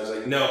all of a sudden I was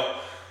like, no,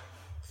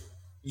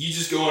 you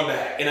just go on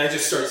back. And I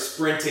just start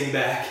sprinting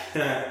back.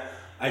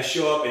 I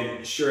show up,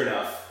 and sure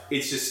enough,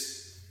 it's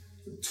just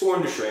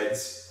torn to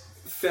shreds,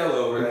 fell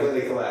over.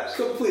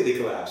 Completely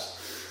collapsed.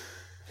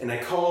 And I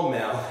called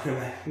Mel, and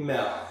I'm like,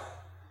 Mel,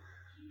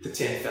 the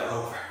tent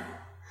fell over.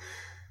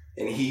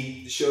 And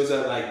he shows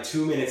up like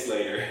 2 minutes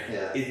later.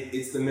 Yeah.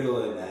 It's the middle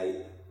of the night.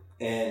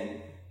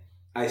 And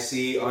I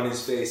see on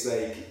his face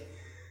like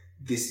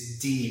this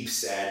deep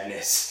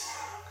sadness.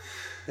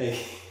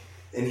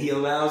 And he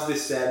allows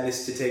this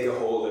sadness to take a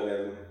hold of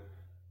him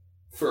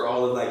for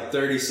all of like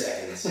 30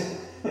 seconds.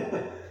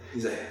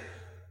 He's like,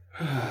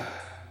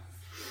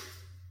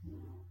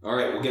 all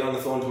right, we'll get on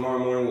the phone tomorrow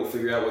morning. We'll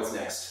figure out what's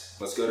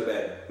next. Let's go to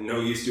bed. No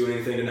use doing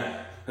anything tonight.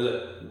 I was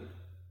like,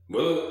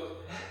 well,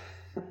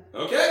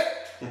 okay.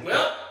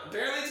 Well,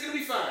 apparently it's going to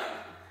be fine.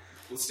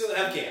 We'll still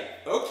have camp.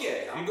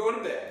 Okay, I'm going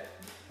to bed.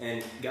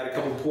 And got a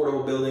couple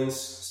portable buildings,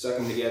 stuck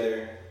them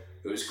together.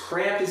 It was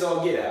cramped as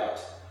all get out.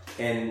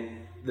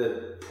 And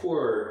the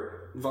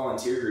poor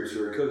volunteer groups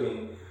who were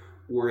cooking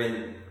were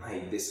in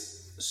like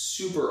this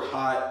super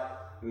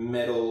hot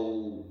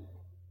metal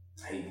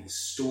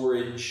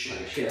storage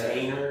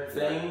container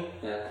thing.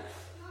 Yeah.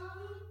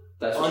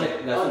 That's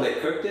what they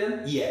cooked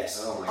in?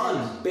 Yes. Oh my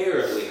gosh.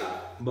 Unbearably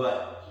hot.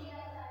 But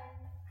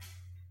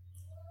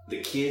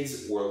the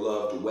kids were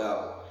loved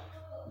well,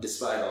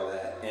 despite all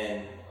that.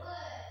 And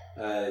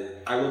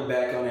I look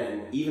back on it,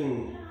 and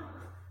even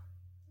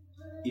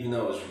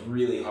though it was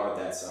really hard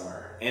that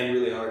summer, and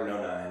really hard in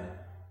 2009,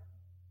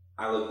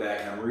 I look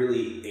back and I'm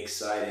really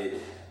excited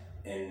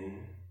and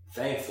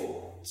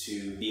thankful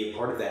to be a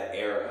part of that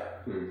era.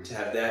 To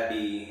have that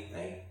be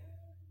like,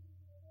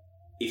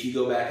 if you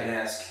go back and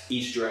ask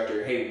each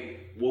director,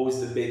 hey, what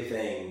was the big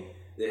thing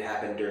that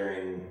happened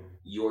during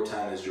your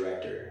time as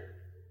director?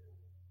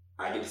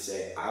 I get to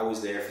say I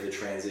was there for the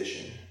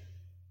transition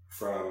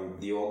from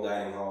the old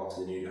dining hall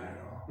to the new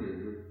dining hall.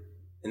 Mm-hmm.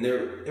 And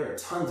there are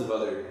tons of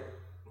other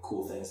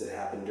cool things that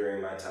happened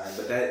during my time,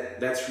 but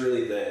that's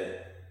really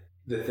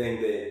the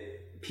thing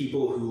that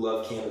people who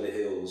love Camp of the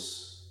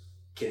Hills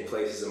can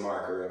place as a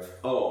marker of,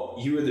 oh,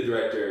 you were the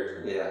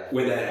director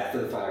when that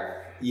happened. For the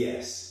fire.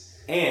 Yes.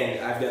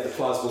 And I've got the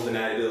plausible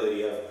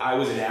deniability of I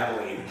was in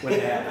Abilene when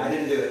it happened. I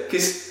didn't do it.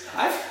 Because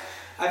I've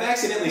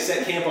accidentally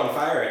set camp on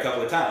fire a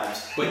couple of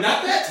times, but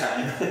not that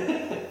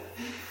time.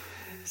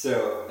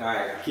 So, all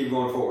right, keep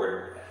going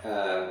forward.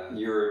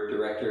 You were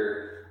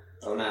director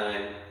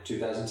 2009,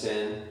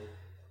 2010,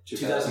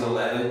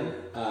 2011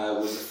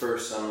 was the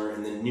first summer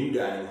in the new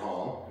dining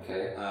hall.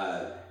 Okay.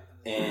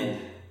 And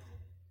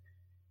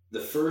the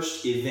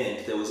first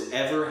event that was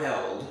ever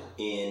held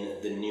in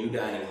the new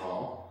dining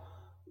hall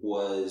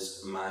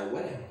was my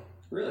wedding.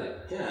 Really?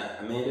 Yeah.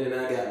 Amanda and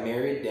I got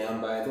married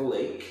down by the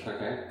lake.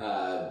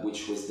 Okay.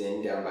 Which was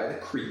then down by the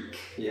creek.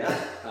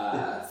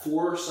 Yeah.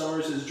 4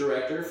 summers as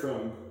director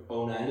from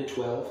 2009 to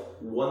 12.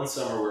 1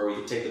 summer where we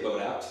could take the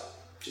boat out.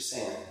 Just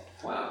saying.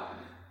 Wow.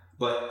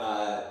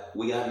 But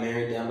we got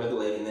married down by the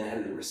lake and then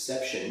had a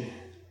reception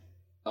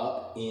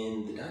up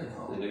in the dining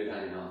hall. The new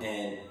dining hall.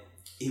 And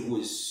it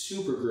was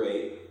super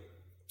great.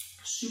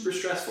 Super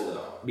stressful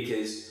though,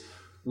 because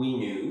we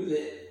knew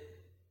that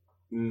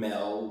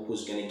Mel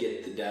was going to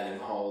get the dining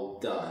hall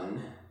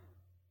done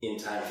in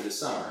time for the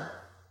summer.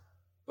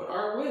 But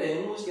our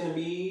wedding was going to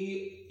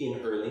be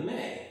in early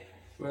May.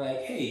 We're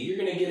like, hey, you're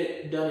going to get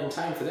it done in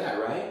time for that,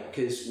 right?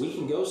 Because we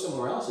can go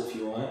somewhere else if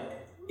you want,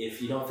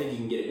 if you don't think you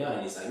can get it done.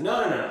 And he's like,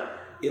 no.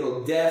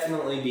 It'll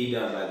definitely be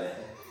done by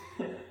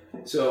then.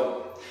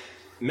 So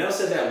Mel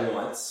said that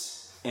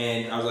once,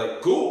 and I was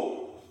like, cool.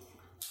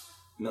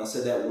 Mel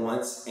said that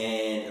once,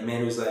 and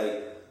Amanda was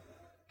like,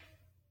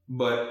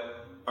 but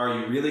are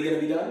you really going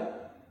to be done?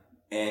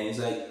 And he's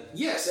like,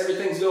 yes,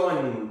 everything's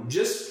going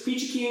just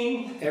peachy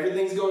keen.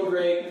 Everything's going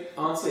great,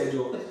 on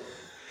schedule.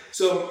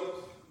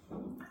 So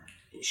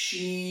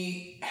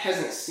she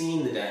hasn't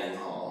seen the dining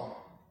hall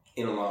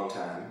in a long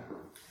time.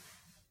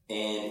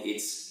 And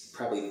it's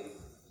probably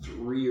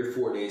 3 or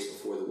 4 days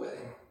before the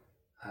wedding.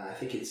 I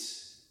think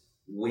it's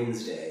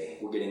Wednesday.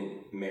 We're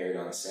getting married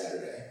on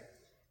Saturday.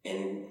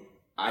 And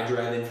I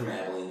drive in from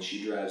Abilene.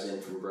 She drives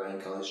in from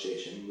Bryan College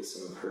Station with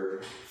some of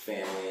her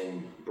family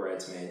and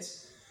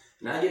bridesmaids.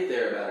 And I get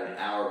there about an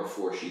hour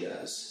before she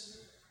does.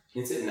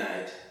 It's at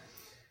night.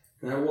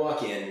 And I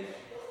walk in.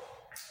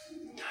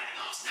 Dining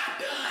hall's not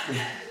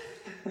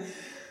done.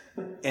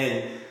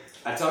 And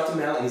I talk to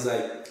Mel, and he's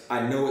like,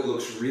 I know it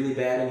looks really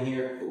bad in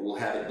here, but we'll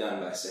have it done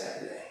by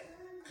Saturday.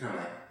 And I'm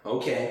like,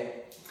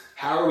 okay.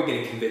 How are we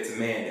going to convince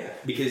Amanda?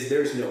 Because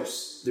there's no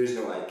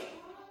like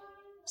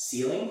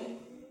ceiling.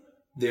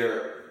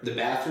 The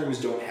bathrooms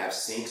don't have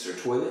sinks or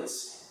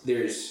toilets.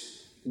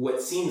 There's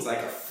what seems like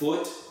a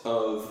foot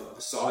of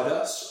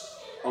sawdust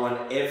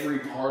on every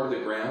part of the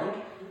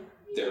ground.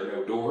 There are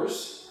no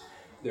doors.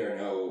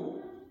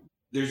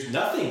 There's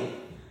nothing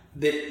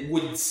that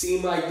would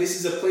seem like this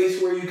is a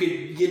place where you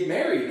could get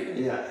married.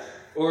 Yeah.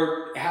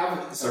 Or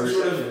have some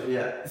sort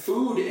of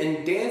food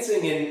and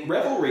dancing and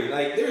revelry.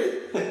 Like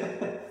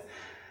there.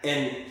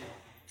 And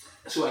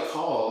so I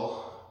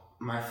call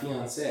my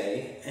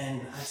fiance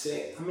and I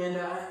say,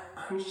 Amanda,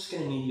 I'm just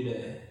going to need you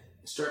to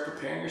start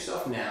preparing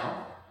yourself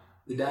now.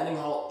 The dining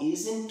hall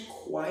isn't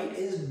quite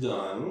as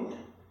done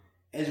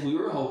as we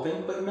were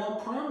hoping, but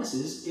Mel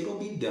promises it'll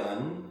be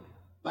done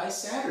by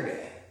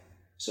Saturday.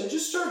 So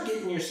just start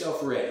getting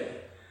yourself ready.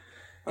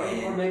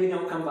 Or maybe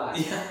don't come by.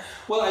 Yeah.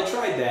 Well, I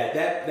tried that.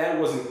 That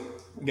wasn't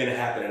going to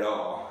happen at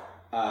all.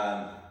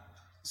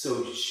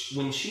 So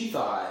when she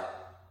thought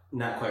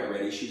not quite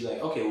ready, she was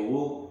like, okay, well,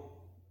 we'll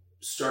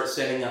start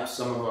setting up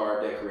some of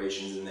our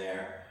decorations in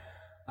there.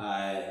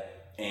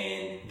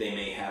 And they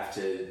may have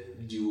to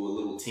do a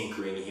little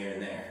tinkering here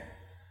and there.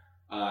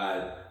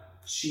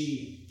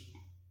 She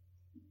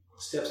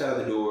steps out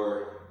of the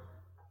door.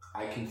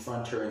 I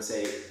confront her and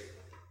say,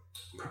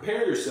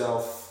 prepare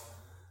yourself.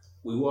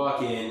 We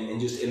walk in and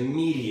just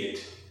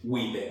immediate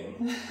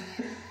weeping.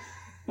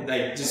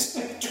 Like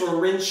just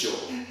torrential.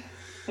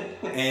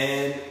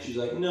 And she's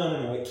like,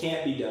 no, it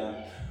can't be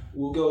done.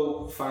 We'll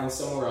go find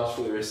somewhere else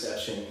for the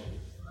reception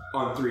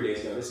on 3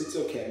 days' notice. It's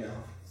okay,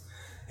 Mel.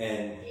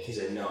 And he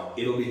said, no,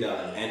 it'll be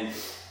done. And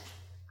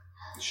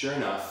sure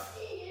enough,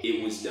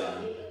 it was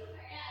done.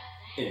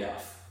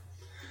 Enough.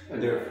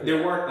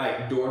 There weren't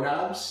like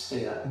doorknobs,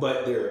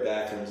 but there were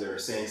bathrooms, there were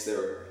sinks, it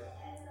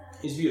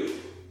was beautiful.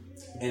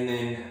 And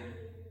then,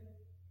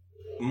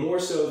 more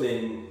so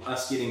than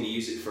us getting to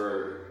use it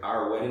for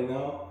our wedding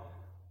though,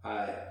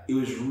 it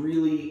was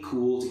really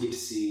cool to get to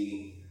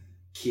see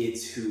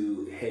kids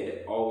who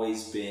had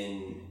always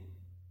been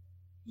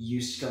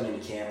used to coming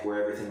to camp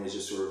where everything was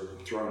just sort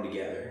of thrown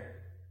together.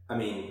 I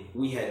mean,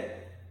 we had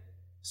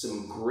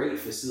some great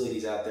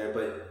facilities out there,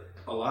 but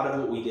a lot of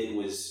what we did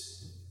was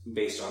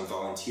based on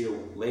volunteer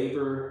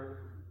labor.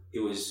 It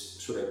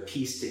was sort of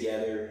pieced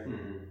together,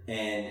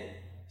 and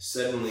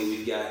suddenly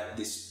we've got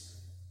this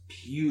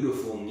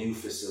beautiful new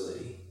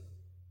facility,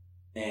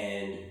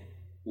 and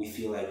we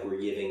feel like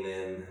we're giving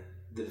them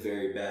the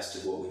very best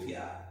of what we've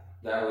got.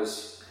 That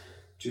was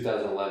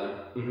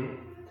 2011.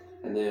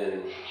 And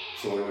then,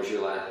 so when was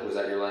your last? Was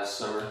that your last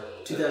summer?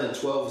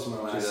 2012 was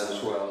my last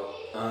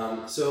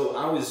 2012. So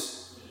I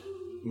was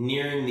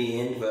nearing the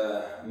end of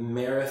a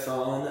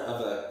marathon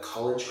of a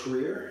college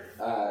career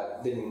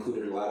that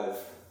included a lot of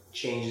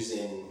changes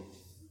in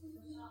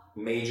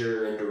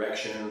major and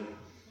direction,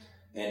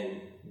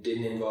 and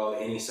didn't involve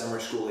any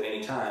summer school at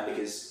any time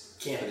because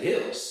Camp of the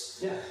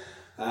Hills.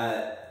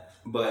 Yeah.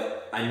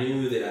 But I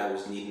knew that I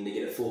was needing to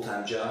get a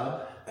full-time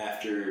job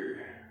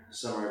after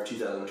summer of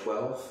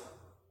 2012,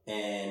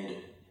 and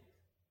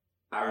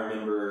I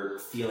remember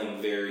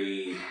feeling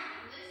very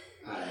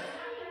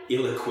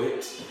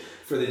ill-equipped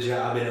for the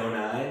job in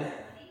 2009.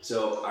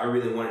 So I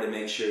really wanted to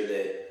make sure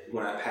that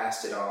when I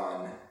passed it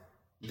on,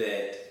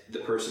 that the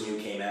person who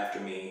came after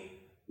me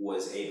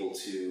was able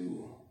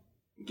to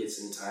get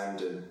some time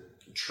to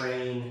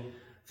train,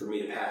 for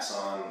me to pass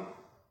on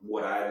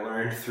what I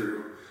learned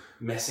through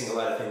messing a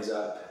lot of things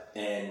up,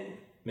 and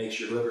make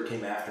sure whoever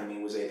came after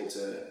me was able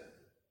to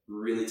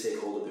really take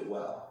hold of it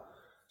well.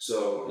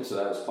 So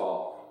that was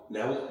Paul.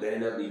 That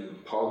ended up being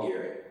Paul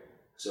Garrett.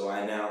 So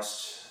I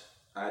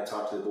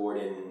talked to the board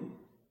in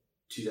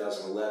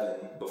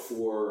 2011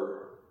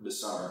 before the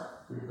summer.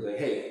 Like,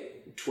 hey,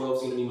 12 is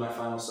going to be my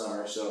final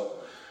summer, so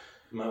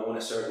you might want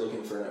to start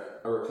looking for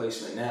a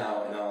replacement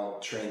now, and I'll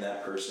train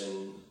that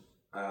person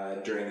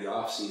during the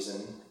off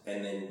season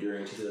and then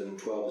during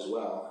 2012 as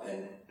well.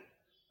 And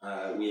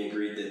we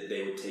agreed that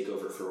they would take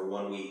over for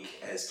 1 week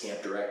as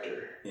camp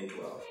director in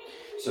 12.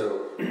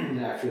 So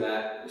after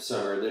that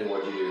summer, then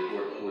what'd you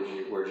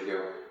do? Where'd you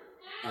go?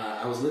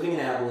 I was living in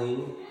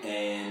Abilene,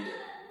 and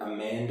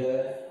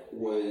Amanda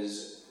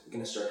was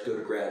going to start to go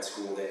to grad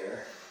school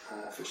there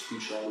for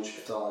speech language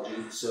pathology.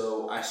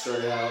 So I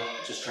started out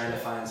just trying to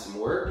find some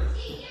work,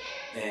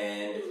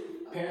 and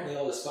apparently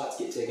all the spots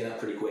get taken up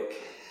pretty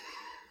quick.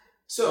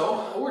 So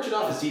I worked at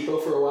Office Depot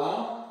for a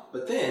while,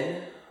 but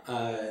then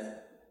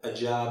a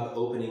job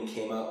opening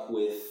came up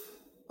with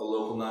a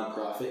local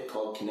nonprofit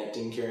called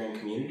Connecting Caring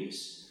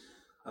Communities.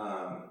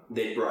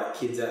 They brought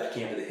kids out to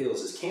Camp of the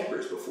Hills as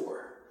campers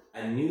before.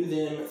 I knew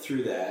them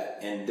through that,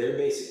 and their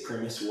basic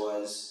premise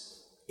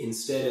was,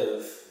 instead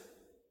of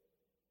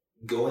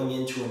going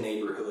into a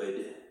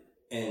neighborhood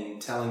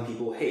and telling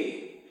people,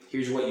 hey,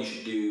 here's what you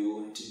should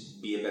do to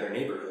be a better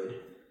neighborhood,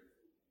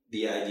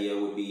 the idea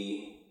would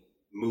be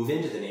move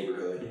into the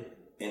neighborhood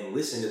and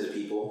listen to the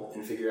people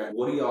and figure out,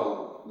 what do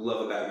y'all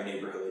love about your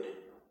neighborhood?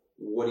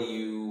 What do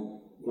you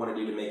want to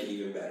do to make it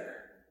even better?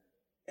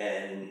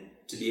 And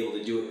to be able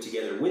to do it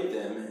together with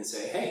them and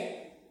say,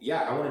 hey,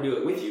 yeah, I want to do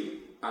it with you.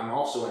 I'm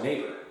also a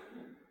neighbor.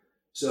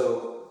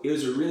 So it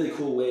was a really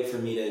cool way for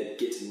me to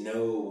get to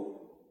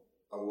know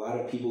a lot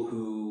of people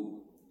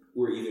who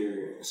were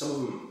some of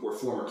them were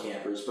former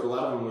campers, but a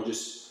lot of them were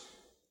just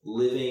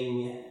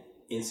living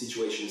in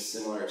situations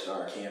similar to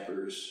our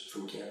campers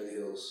from Camp of the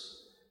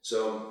Hills.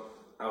 So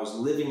I was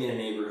living in a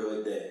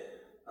neighborhood that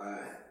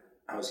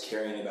I was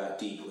caring about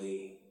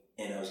deeply,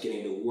 and I was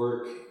getting to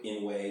work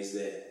in ways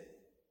that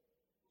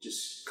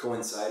just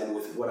coincided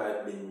with what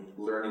I'd been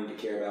learning to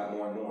care about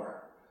more and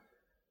more.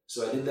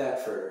 So I did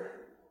that for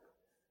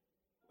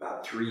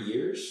about 3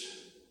 years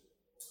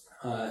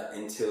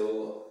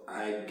until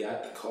I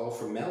got the call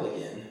from Mel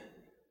again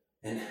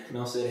And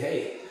Mel said,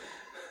 hey,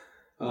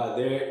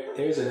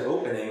 there's an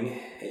opening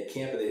at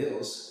Camp of the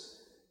Hills,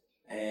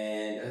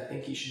 and I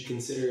think you should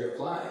consider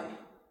applying.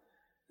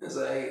 I was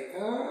like,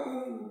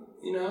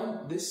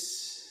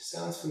 this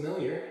sounds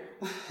familiar.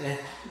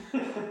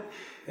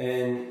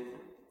 And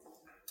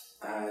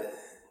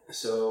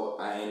so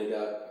I ended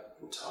up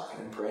talking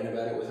and praying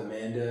about it with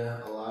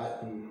Amanda a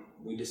lot, and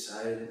we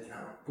decided,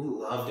 we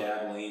loved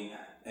Abilene,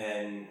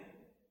 and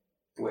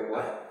Wait,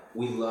 what?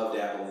 we loved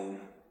Abilene.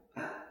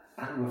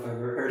 I don't know if I've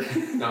ever heard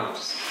it. No, I'm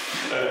just...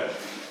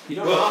 You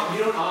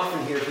don't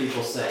often hear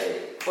people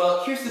say,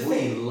 Well, here's the we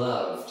thing.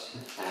 loved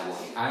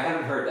Abilene. I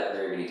haven't heard that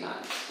very many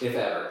times, if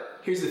ever.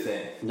 Here's the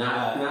thing.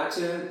 Not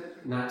to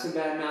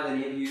badmouth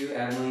any of you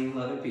Abilene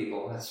loving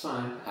people. That's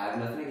fine. I have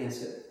nothing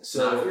against it.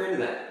 So- Not if you're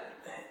into that.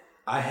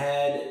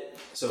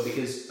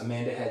 Because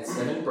Amanda had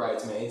 7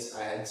 bridesmaids,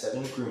 I had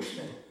 7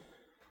 groomsmen.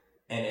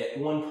 And at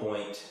one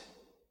point,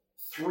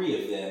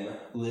 3 of them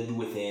lived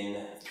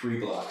within 3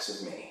 blocks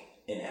of me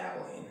in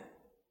Abilene,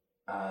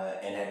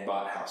 and had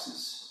bought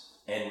houses.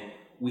 And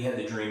we had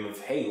the dream of,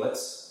 hey,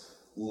 let's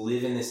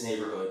live in this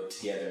neighborhood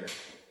together.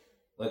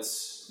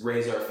 Let's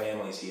raise our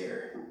families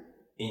here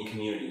in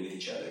community with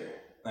each other.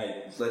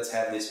 Like, let's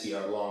have this be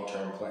our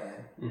long-term plan.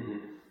 Mm-hmm.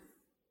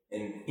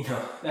 And,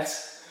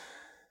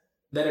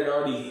 that had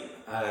already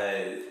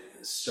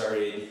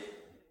started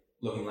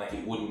looking like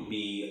it wouldn't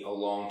be a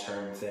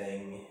long-term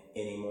thing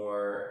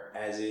anymore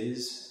as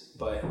is,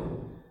 but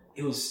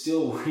it was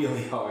still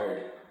really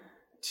hard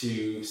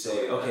to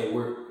say, okay,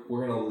 we're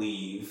gonna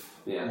leave.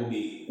 Yeah.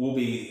 We'll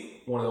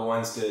be one of the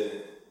ones to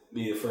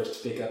be the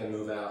first to pick up and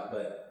move out,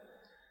 but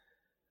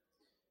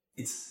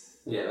it's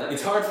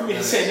hard for me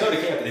to say no to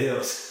Camp of the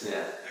Hills.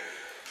 Yeah.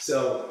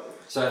 So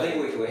I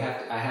think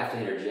I have to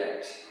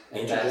interject.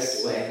 At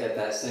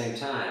that same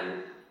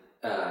time,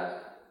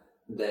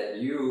 that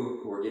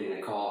you were getting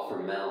a call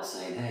from Mel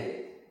saying,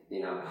 hey,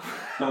 I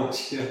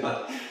want you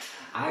to...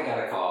 I got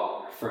a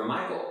call from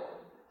Michael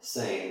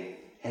saying,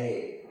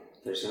 hey,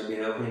 there's going to be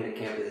an opening at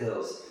Camp of the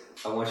Hills.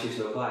 I want you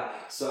to apply.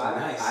 So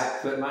Nice. I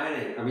put my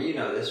name. I mean, you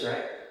know this,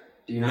 right?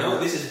 Do you know? no,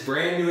 this is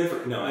brand new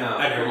information. No,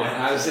 I come on.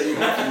 I was saying you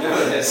have to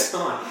know this.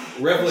 Come on.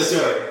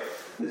 Revelatory.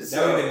 So,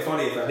 That would have been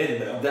funny if I didn't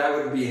know. that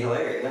would be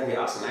hilarious. That'd be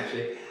awesome,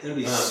 actually. It would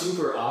be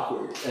super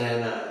awkward.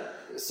 And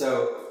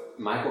so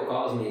Michael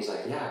calls me. He's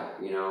like, "Yeah,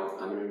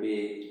 I'm going to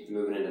be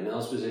moving into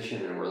Mel's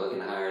position, and we're looking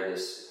to hire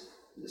this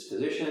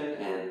position,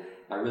 and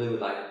I really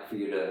would like for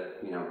you to,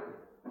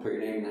 put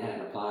your name in the hat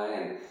and apply."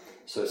 And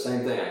so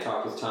same thing. I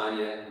talked with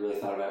Tanya. Really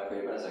thought about it,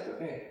 prayed about it. I was like,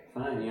 "Okay,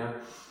 fine,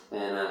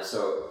 And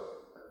so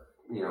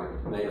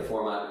made a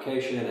formal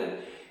application,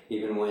 and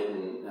even went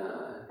and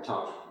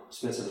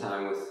spent some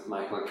time with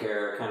Michael and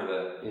Kara, kind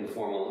of an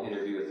informal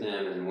interview with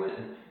them, and then went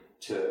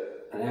to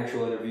an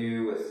actual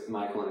interview with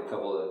Michael and a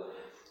couple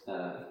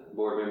of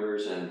board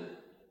members. And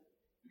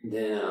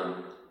then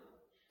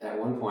at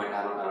one point,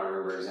 I don't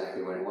remember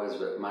exactly when it was,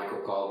 but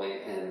Michael called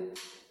me, and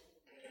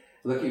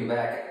looking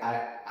back,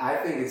 I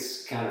think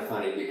it's kind of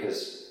funny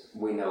because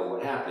we know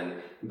what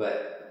happened,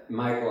 but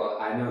Michael,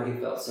 I know he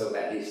felt so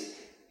bad.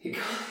 He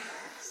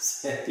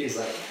he's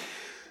like,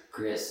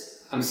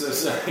 "Chris, I'm so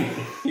sorry."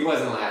 He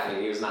wasn't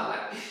laughing. He was not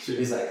laughing. Sure.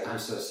 He's like, "I'm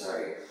so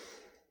sorry,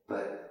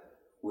 but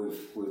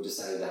we've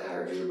decided to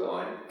hire Drew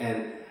Bowen."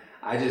 And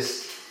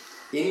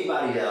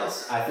anybody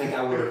else, I think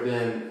I would have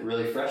been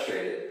really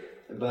frustrated.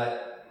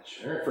 But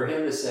Sure. for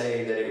him to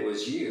say that it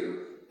was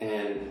you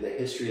and the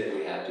history that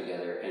we have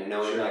together, and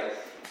knowing Sure.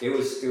 it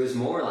was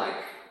more like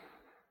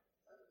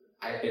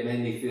it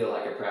made me feel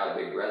like a proud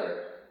big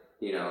brother,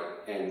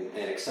 and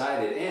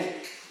excited,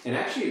 and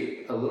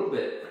actually a little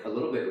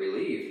bit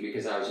relieved,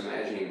 because I was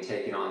imagining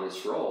taking on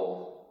this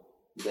role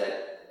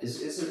that it's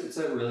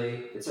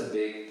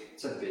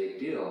a big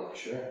deal.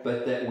 Sure.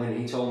 But that when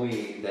he told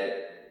me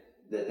that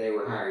they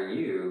were hiring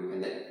you,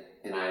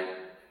 and I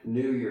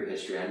knew your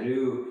history, I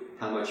knew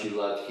how much you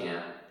loved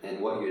camp and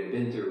what you had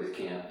been through with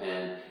camp,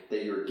 and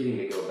that you were getting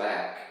to go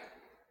back,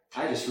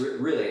 I just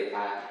really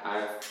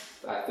I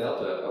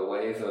felt a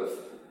wave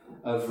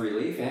of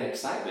relief and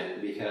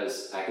excitement,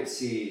 because I could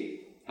see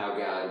how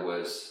God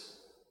was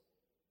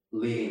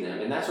leading them,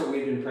 and that's what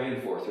we've been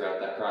praying for throughout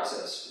that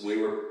process. We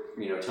were,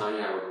 Tanya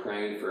and I were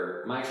praying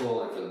for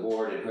Michael and for the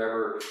board and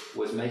whoever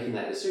was making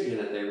that decision,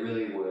 that they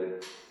really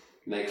would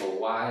make a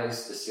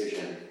wise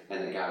decision,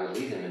 and that God would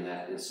lead them in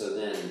that. And so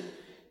then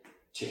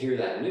to hear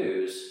that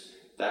news,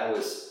 that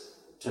was,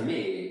 to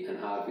me,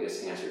 an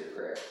obvious answered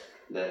prayer,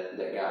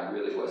 that God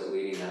really was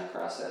leading that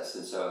process.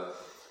 And so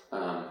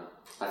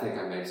I think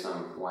I made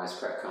some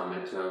wisecrack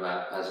comment to him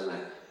about, I was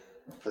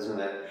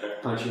gonna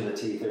punch you in the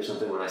teeth or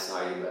something when I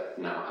saw you, but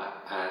no,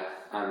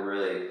 I'm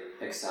really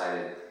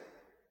excited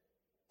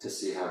to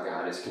see how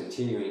God is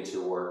continuing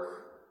to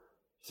work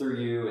through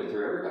you and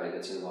through everybody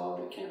that's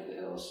involved at Camp of the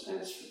Hills, and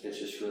it's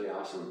just really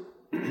awesome.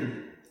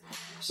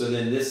 So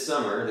then this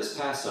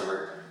past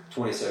summer,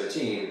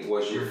 2017,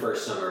 was your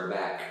first summer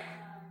back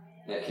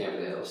at Camp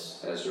of the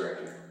Hills as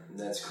director.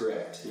 That's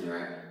correct.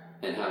 Right.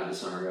 And how did the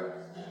summer go?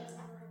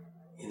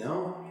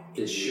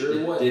 It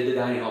sure was. Did the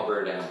dining hall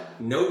burn down?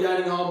 No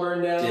dining hall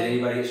burned down. Did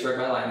anybody get struck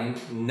by lightning?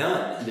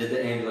 None. Did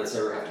the ambulance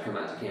ever have to come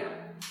out to camp?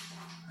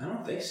 I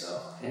don't think so.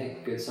 Hey,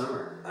 good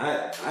summer.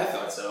 I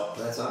thought so.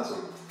 That's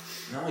awesome.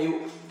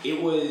 No,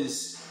 it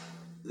was.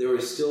 There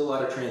was still a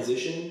lot of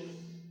transition,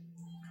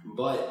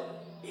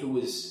 but it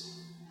was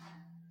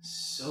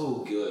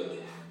so good.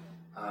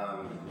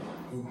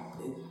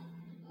 It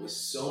was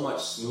so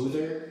much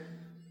smoother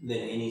than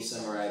any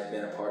summer I'd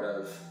been a part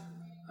of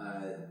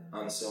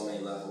on so many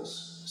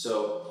levels.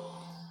 So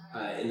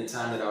in the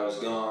time that I was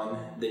gone,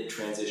 they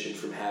transitioned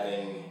from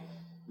having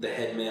the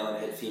head male and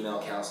head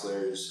female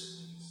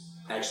counselors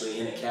actually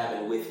in a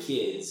cabin with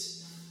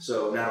kids.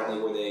 So not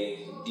only were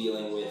they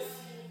dealing with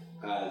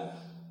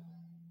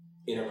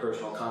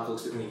interpersonal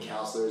conflicts between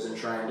counselors and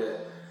trying to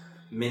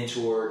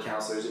mentor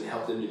counselors and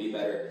help them to be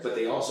better, but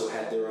they also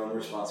had their own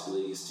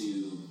responsibilities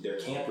to their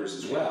campers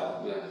as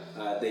well.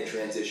 Yeah. They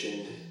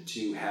transitioned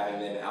to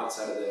having them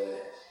outside of the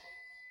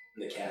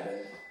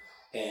cabin,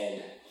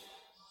 and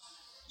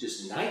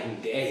just night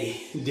and day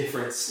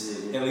difference,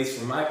 at least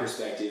from my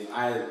perspective.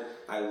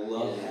 I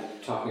love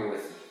that. Talking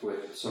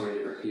with so many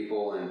different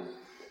people, and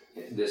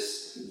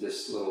this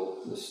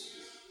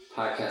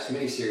podcast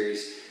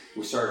mini-series,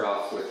 we started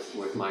off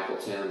with Michael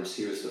Timms.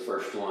 He was the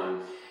first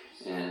one,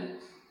 and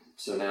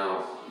so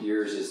now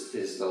yours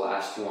is the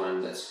last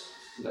one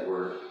that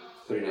we're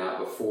putting out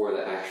before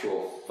the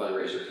actual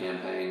fundraiser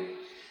campaign,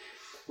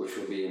 which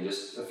will be in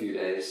just a few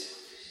days.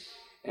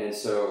 And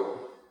so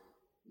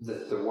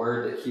the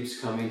word that keeps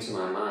coming to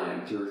my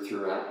mind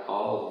throughout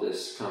all of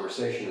this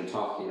conversation and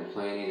talking and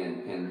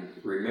planning and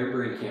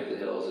remembering Camp the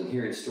Hills and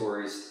hearing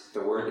stories,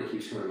 the word that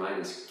keeps coming to mind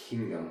is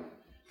kingdom.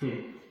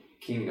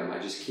 Kingdom. I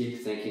just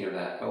keep thinking of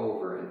that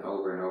over and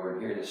over and over,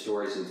 and hearing the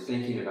stories and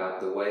thinking about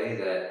the way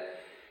that,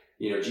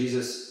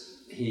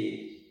 Jesus,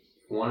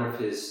 one of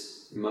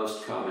his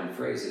most common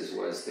phrases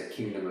was, the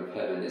kingdom of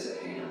heaven is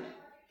at hand.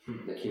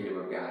 The kingdom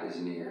of God is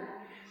near.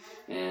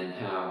 And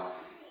how,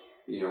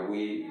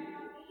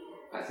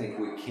 I think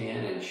we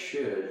can and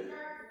should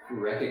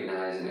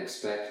recognize and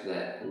expect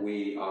that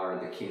we are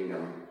the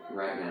kingdom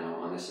right now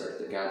on this earth,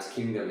 that God's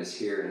kingdom is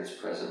here and it's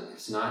present.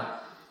 It's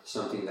not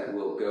something that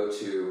we'll go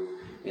to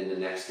in the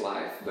next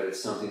life, but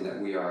it's something that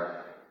we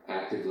are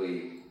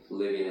actively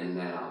living in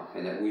now,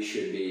 and that we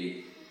should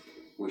be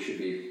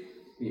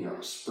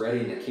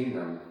spreading the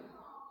kingdom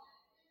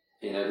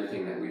in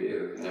everything that we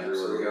do and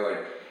everywhere we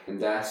go.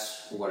 And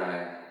that's what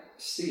I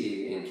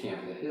see in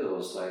Camp of the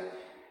Hills, like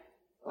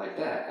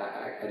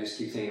that. I just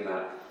keep thinking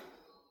about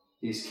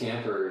these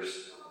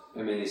campers.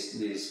 I mean,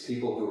 these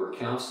people who were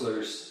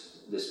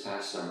counselors this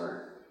past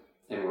summer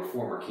and were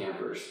former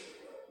campers.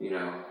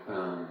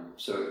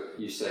 So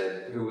you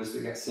said, who was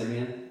the guy?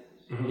 Simeon?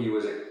 Mm-hmm. He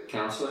was a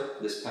counselor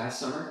this past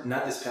summer?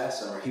 Not this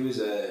past summer. He was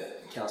a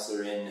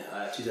counselor in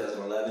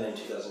 2011 and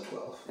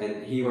 2012.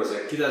 And he was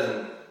a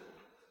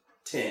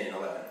 2010 and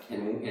 11.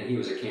 And he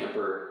was a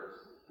camper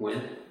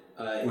when?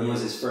 When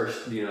was his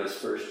first, his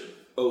first?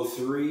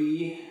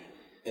 03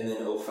 and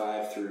then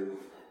 05 through.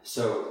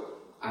 So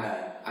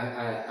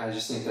I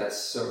just think that's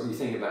so, you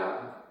think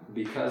about,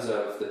 because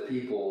of the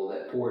people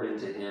that poured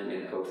into him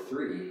in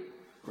 03,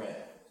 right,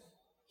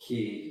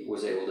 he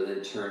was able to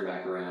then turn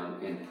back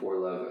around and pour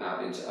love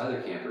out into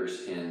other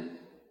campers in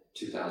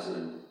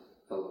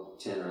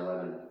 2010 or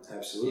 11.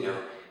 Absolutely.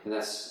 And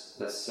that's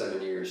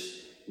 7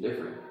 years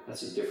different.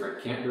 That's a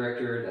different camp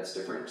director, that's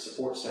different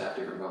support staff,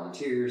 different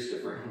volunteers,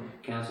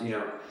 different council,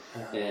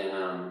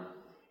 and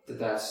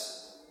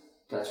that's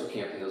what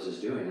Camp of the Hills is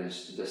doing,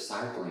 is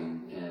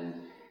discipling and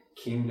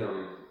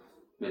kingdom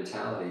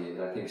mentality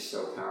that I think is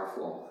so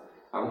powerful.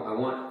 I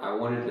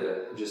wanted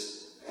to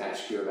just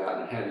ask you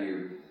about and have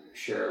you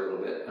share a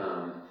little bit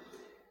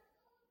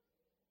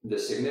the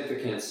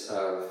significance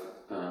of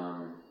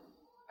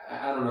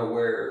I don't know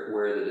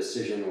where the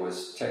decision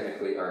was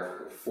technically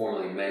or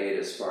formally made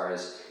as far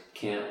as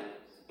camp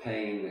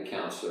paying the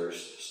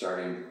counselors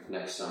starting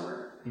next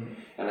summer,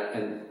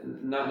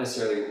 and not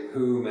necessarily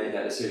who made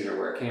that decision or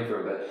where it came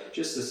from, but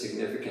just the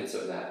significance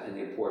of that and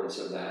the importance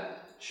of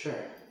that.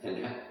 Sure.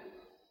 And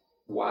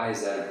why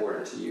is that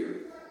important to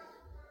you?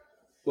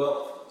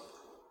 Well,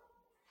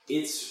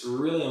 it's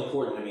really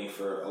important to me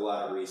for a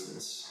lot of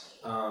reasons.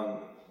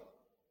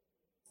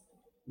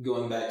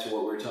 Going back to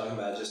what we were talking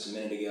about just a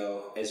minute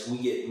ago, as we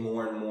get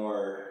more and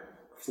more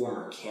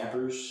former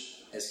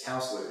campers as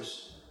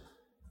counselors,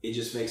 it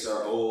just makes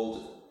our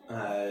old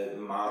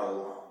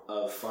model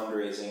of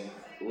fundraising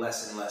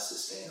less and less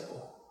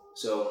sustainable.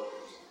 So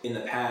in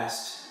the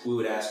past, we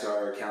would ask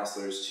our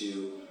counselors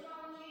to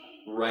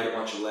write a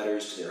bunch of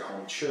letters to their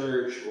home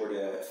church or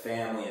to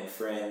family and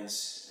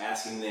friends,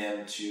 asking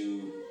them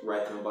to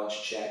write them a bunch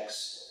of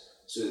checks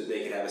so that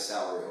they could have a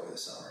salary over the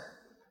summer.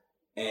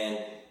 And,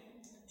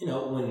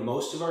 when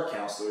most of our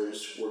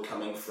counselors were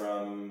coming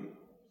from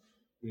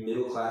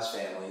middle-class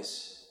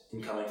families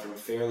and coming from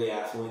fairly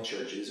affluent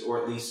churches,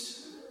 or at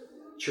least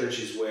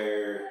churches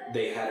where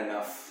they had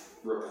enough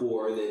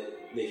rapport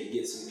that they could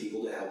get some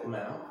people to help them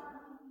out,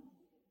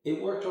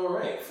 it worked all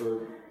right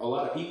for a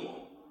lot of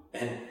people.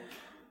 And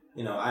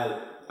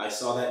I I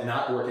saw that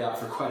not work out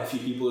for quite a few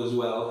people as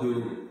well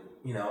who,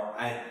 you know,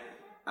 I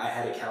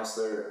had a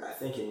counselor, I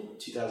think in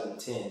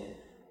 2010,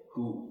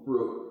 who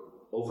wrote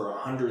over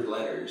 100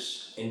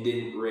 letters and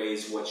didn't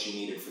raise what she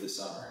needed for the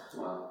summer.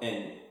 Wow.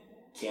 And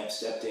camp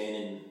stepped in,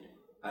 and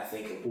I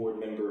think a board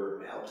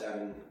member helped out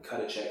and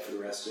cut a check for the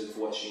rest of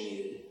what she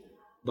needed.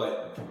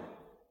 But,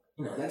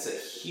 you know, that's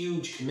a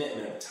huge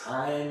commitment of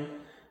time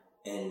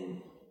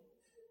and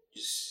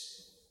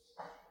just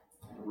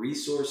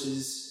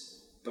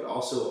resources, but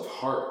also of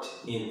heart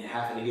in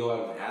having to go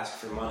out and ask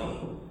for money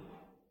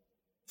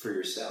for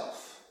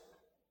yourself.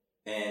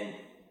 And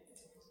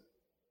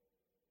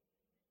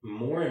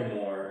more and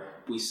more,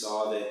 we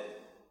saw that,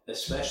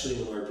 especially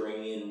when we're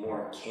bringing in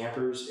more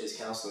campers as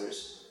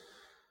counselors,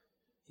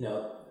 you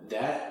know,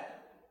 that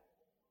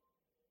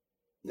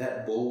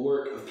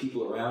bulwark of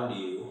people around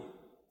you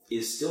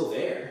is still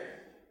there,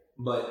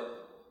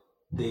 but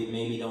they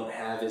maybe don't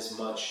have as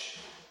much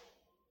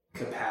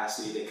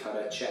capacity to cut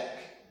a check.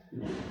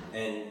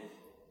 And,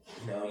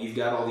 you know, you've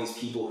got all these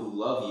people who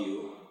love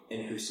you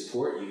and who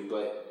support you,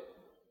 but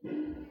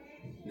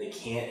they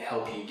can't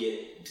help you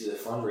get to the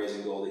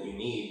fundraising goal that you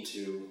need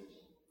to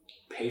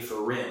pay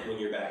for rent when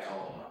you're back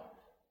home,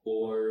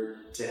 or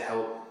to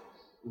help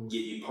get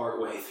you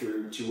part way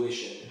through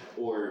tuition,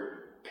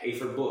 or pay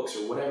for books,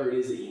 or whatever it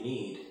is that you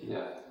need.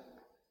 Yeah.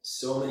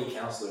 So many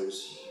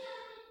counselors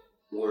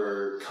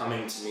were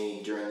coming to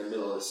me during the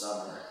middle of the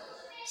summer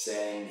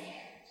saying,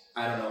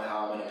 I don't know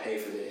how I'm going to pay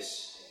for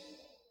this.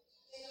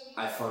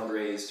 I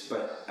fundraised,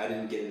 but I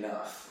didn't get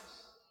enough.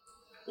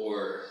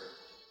 Or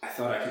I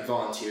thought I could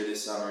volunteer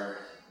this summer,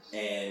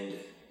 and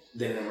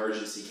then an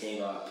emergency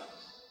came up.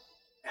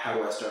 How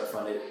do I start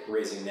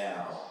fundraising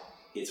now?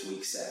 It's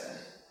week 7.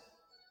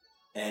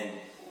 And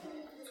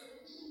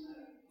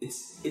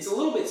it's a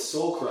little bit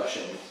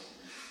soul-crushing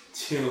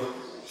to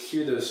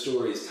hear those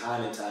stories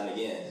time and time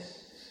again.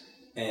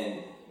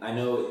 And I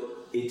know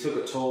it took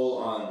a toll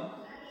on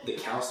the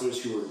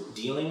counselors who were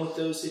dealing with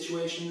those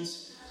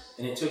situations,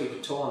 and it took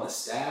a toll on the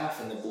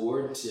staff and the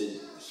board to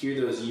hear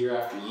those year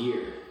after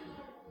year.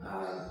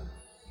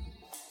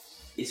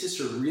 It's just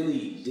a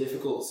really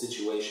difficult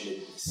situation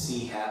to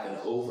see happen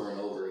over and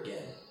over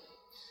again.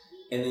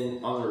 And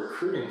then on the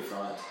recruiting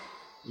front,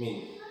 I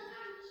mean,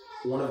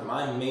 one of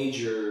my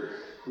major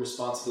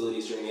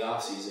responsibilities during the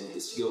off season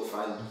is to go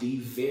find the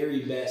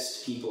very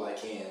best people I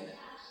can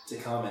to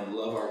come and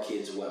love our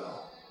kids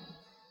well.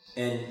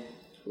 And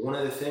one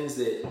of the things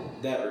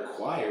that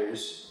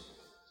requires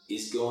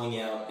is going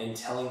out and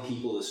telling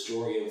people the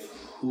story of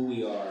who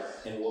we are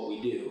and what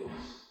we do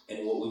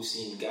and what we've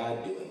seen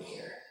God doing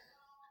here.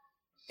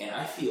 And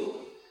I feel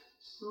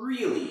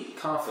really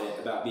confident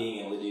about being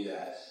able to do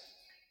that.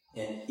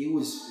 And it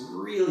was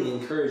really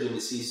encouraging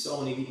to see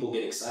so many people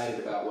get excited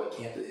about what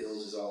Camp of the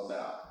Hills is all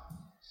about.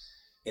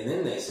 And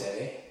then they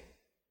say,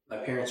 my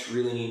parents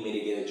really need me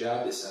to get a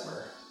job this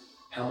summer.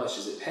 How much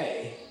does it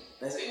pay?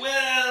 And I say,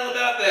 well,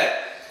 about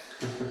that.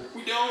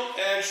 We don't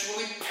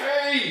actually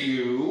pay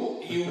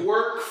you. You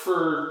work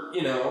for,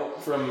 you know,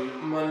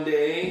 from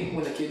Monday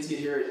when the kids get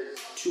here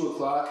at 2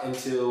 o'clock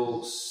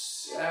until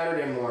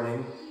Saturday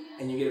morning,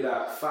 and you get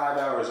about 5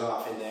 hours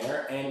off in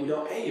there, and we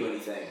don't pay you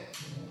anything.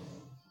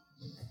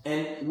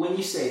 And when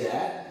you say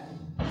that,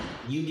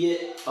 you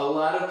get a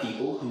lot of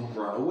people who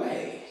run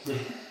away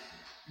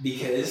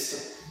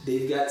because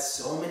they've got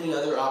so many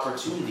other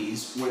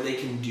opportunities where they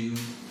can do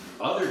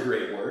other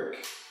great work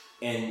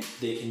and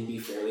they can be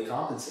fairly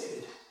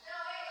compensated.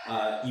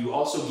 You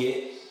also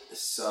get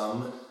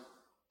some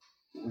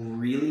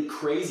really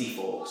crazy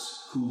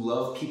folks who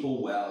love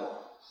people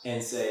well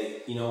and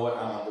say, you know what,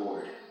 I'm on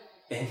board.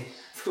 And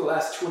for the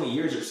last 20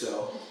 years or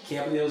so,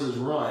 Camp of the Hills has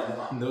run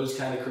on those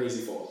kind of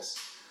crazy folks.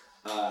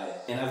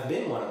 And I've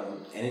been one of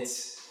them, and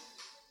it's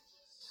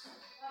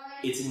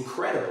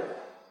incredible,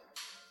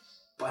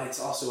 but it's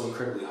also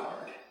incredibly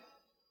hard.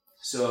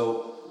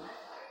 So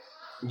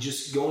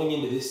just going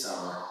into this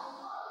summer,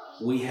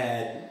 we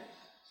had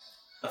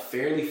a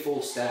fairly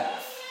full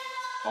staff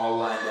all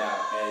lined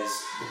out as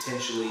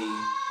potentially,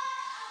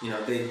 you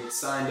know, they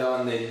signed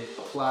on, they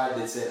applied,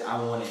 they said, I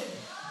want in.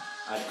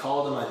 I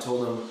called them, I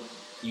told them,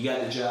 you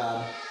got the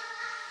job.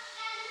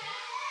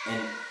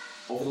 And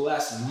over the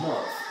last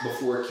month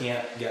before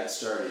camp got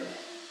started,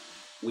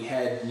 we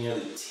had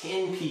nearly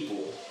 10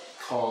 people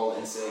call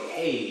and say,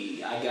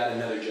 hey, I got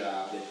another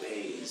job that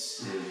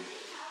pays.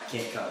 I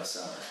can't come this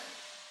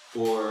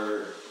summer.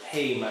 Or,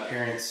 hey, my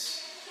parents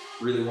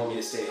really want me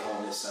to stay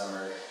home this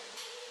summer.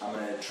 I'm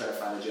going to try to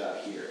find a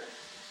job here.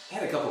 I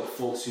had a couple of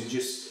folks who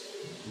just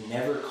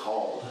never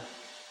called,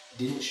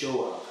 didn't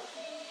show up.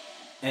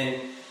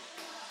 And,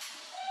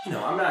 you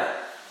know, I'm not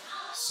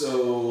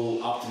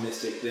so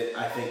optimistic that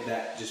I think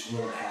that just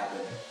won't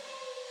happen.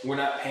 We're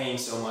not paying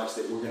so much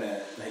that we're going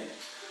to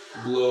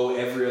blow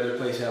every other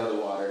place out of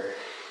the water.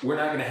 We're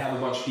not going to have a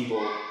bunch of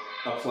people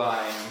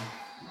applying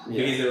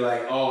because they're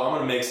like, oh, I'm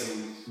going to make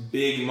some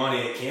big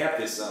money at camp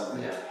this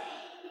summer. Yeah.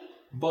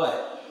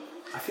 But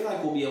I feel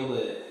like we'll be able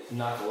to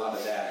knock a lot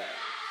of that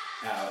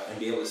out and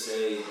be able to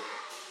say,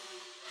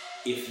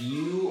 if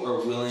you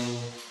are willing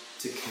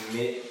to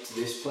commit to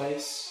this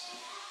place,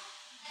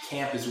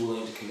 camp is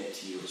willing to commit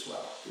to you as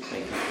well.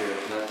 Thank you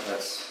for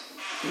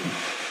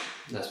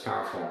that's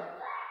powerful.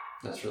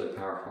 That's really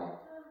powerful.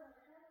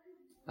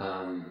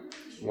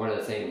 One of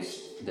the things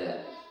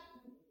that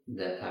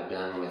I've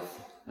done with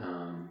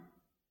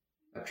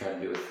I've tried to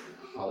do with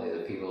all the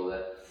other people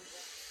that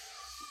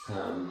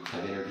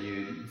I've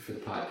interviewed for the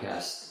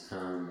podcast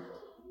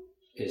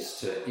is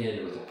to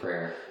end with a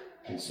prayer.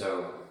 And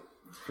so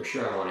for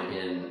sure I want to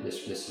end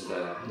this is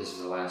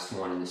the last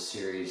one in this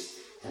series,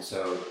 and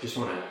so just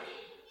want to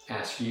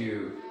ask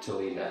you to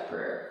lead that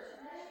prayer,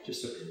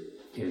 just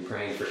in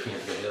praying for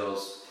Camp of the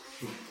Hills.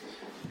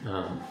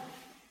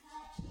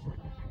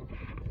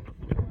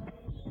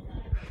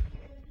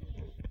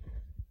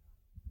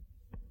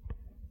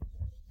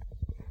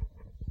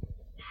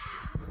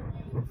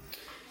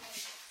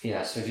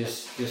 Yeah, so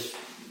just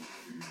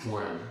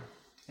want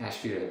to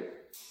ask you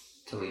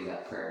to lead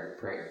that prayer.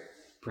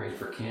 Praying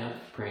for camp,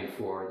 praying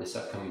for this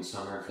upcoming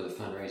summer, for the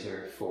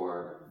fundraiser,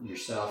 for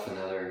yourself and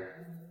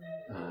other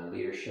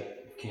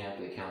leadership of camp,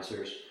 the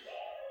counselors,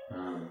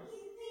 and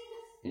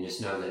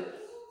just know that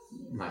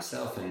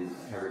myself and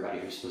everybody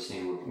who's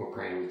listening, we're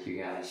praying with you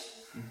guys.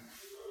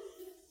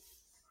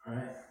 All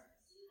right.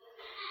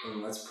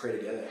 And let's pray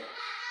together.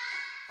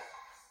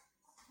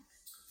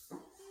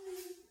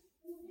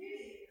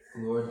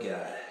 Lord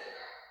God,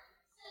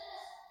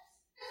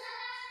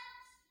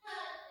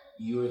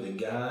 you are the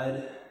God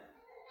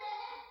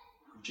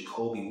of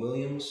Jacoby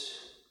Williams,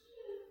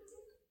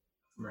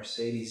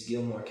 Mercedes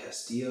Gilmore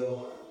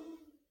Castillo,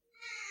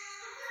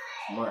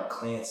 Mark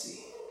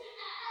Clancy,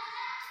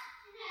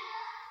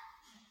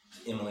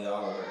 Emily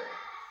Oliver,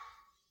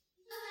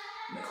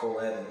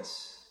 Nicole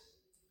Evans,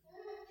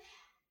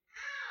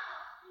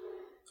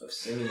 of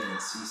Simeon and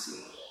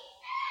Cece.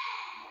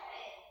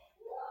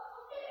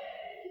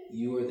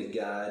 You are the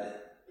God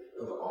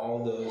of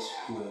all those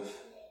who have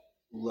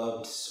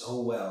loved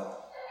so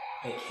well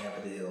at Camp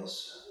of the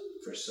Hills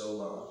for so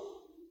long.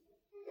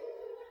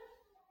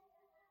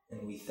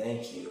 And we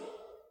thank you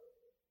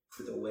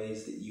for the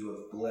ways that you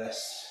have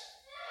blessed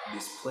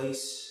this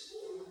place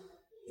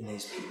and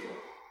these people.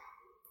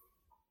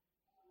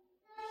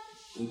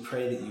 We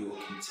pray that you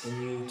will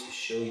continue to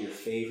show your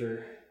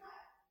favor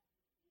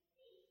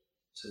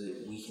so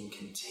that we can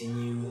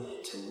continue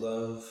to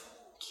love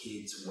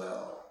kids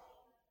well.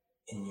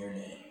 In your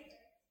name.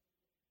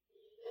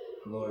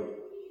 Lord,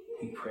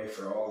 we pray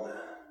for all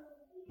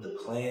the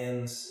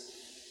plans,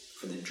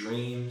 for the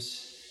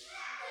dreams.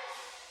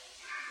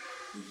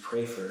 We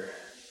pray for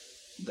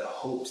the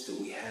hopes that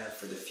we have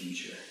for the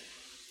future.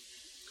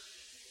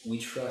 We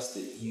trust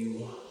that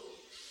you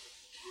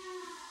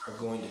are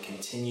going to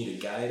continue to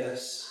guide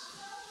us.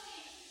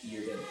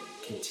 You're going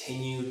to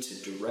continue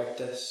to direct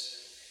us.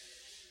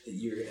 That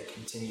you're going to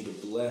continue to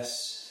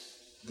bless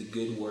the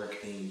good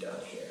work being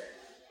done here.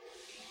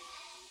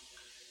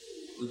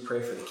 We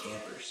pray for the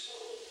campers,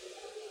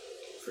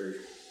 for the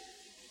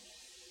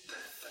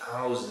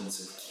thousands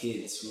of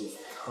kids who have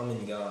come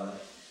and gone,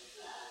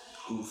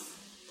 who've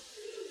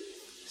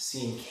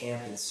seen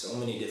camp in so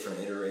many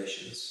different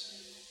iterations,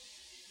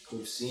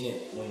 who've seen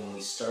it when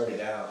we started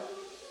out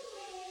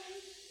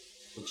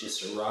with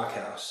just a rock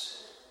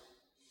house,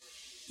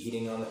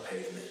 eating on the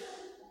pavement,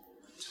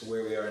 to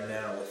where we are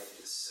now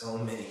with so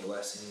many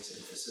blessings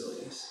and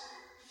facilities.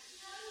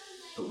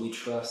 But we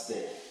trust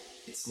that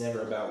it's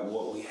never about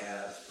what we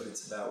have, but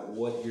it's about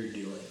what you're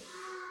doing.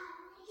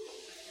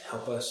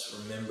 Help us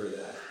remember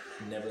that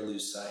and never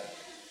lose sight.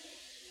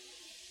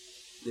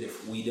 That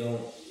if we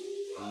don't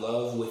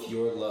love with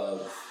your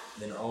love,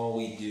 then all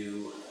we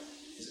do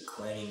is a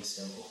clanging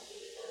cymbal.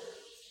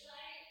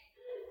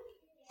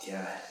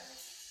 God,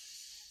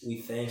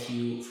 we thank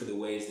you for the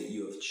ways that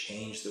you have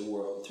changed the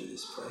world through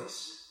this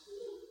place.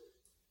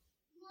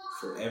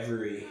 For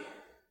every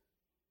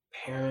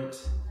parent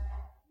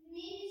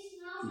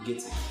who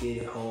gets a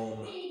kid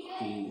home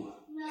who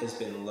has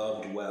been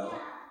loved well.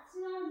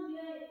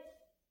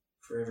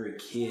 For every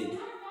kid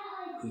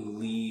who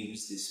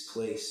leaves this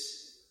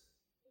place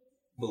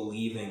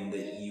believing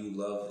that you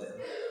love them.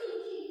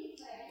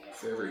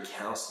 For every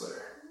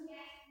counselor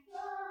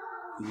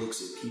who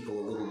looks at people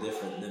a little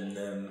different than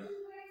them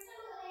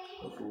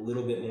with a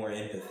little bit more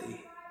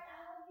empathy,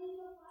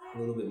 a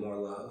little bit more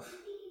love.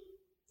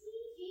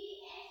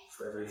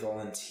 For every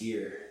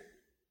volunteer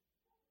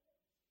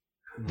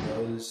who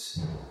knows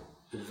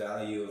the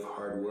value of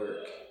hard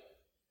work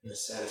and the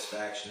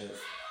satisfaction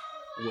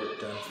of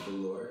work done for the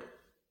Lord.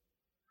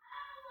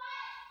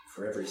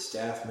 For every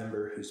staff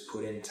member who's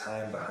put in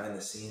time behind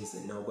the scenes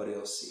that nobody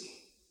will see.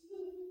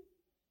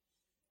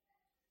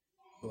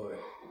 Lord,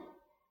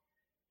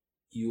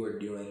 you are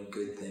doing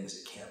good things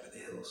at Camp of the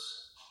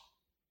Hills.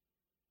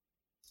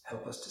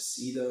 Help us to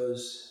see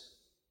those.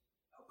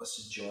 Help us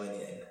to join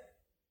in.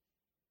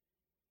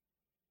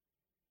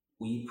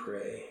 We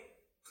pray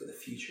for the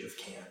future of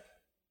camp.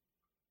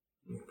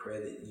 We pray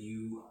that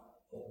you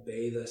will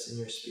bathe us in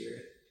your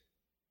spirit,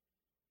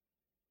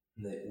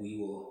 and that we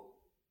will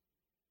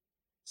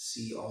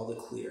see all the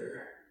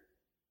clearer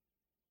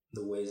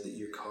the ways that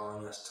you're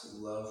calling us to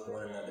love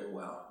one another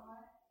well.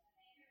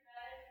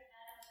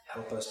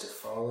 Help us to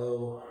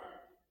follow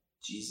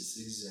Jesus'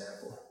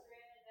 example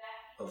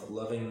of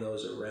loving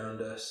those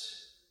around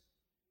us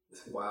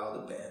with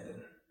wild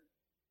abandon.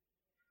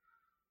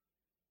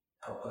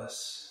 Help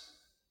us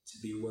to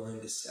be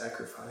willing to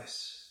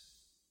sacrifice,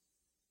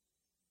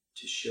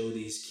 to show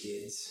these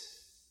kids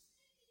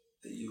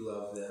that you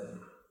love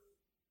them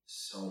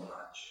so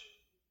much.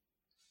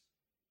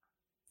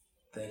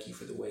 Thank you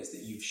for the ways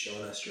that you've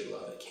shown us your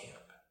love at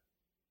camp.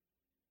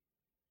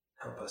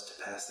 Help us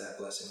to pass that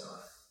blessing on.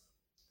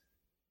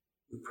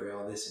 We pray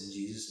all this in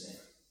Jesus' name.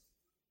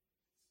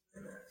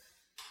 Amen.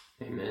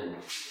 Amen.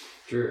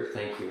 Drew,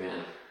 thank you,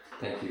 man.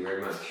 Thank you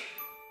very much.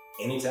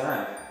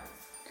 Anytime.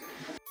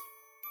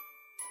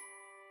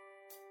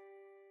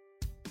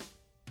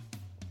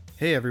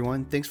 Hey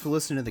everyone, thanks for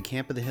listening to the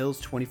Camp of the Hills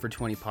 20 for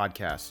 20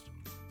 podcast.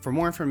 For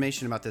more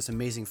information about this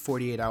amazing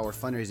 48-hour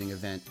fundraising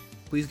event,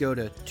 please go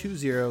to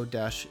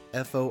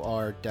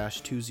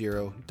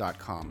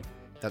 20-for-20.com.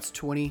 That's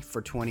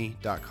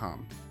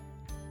 20for20.com.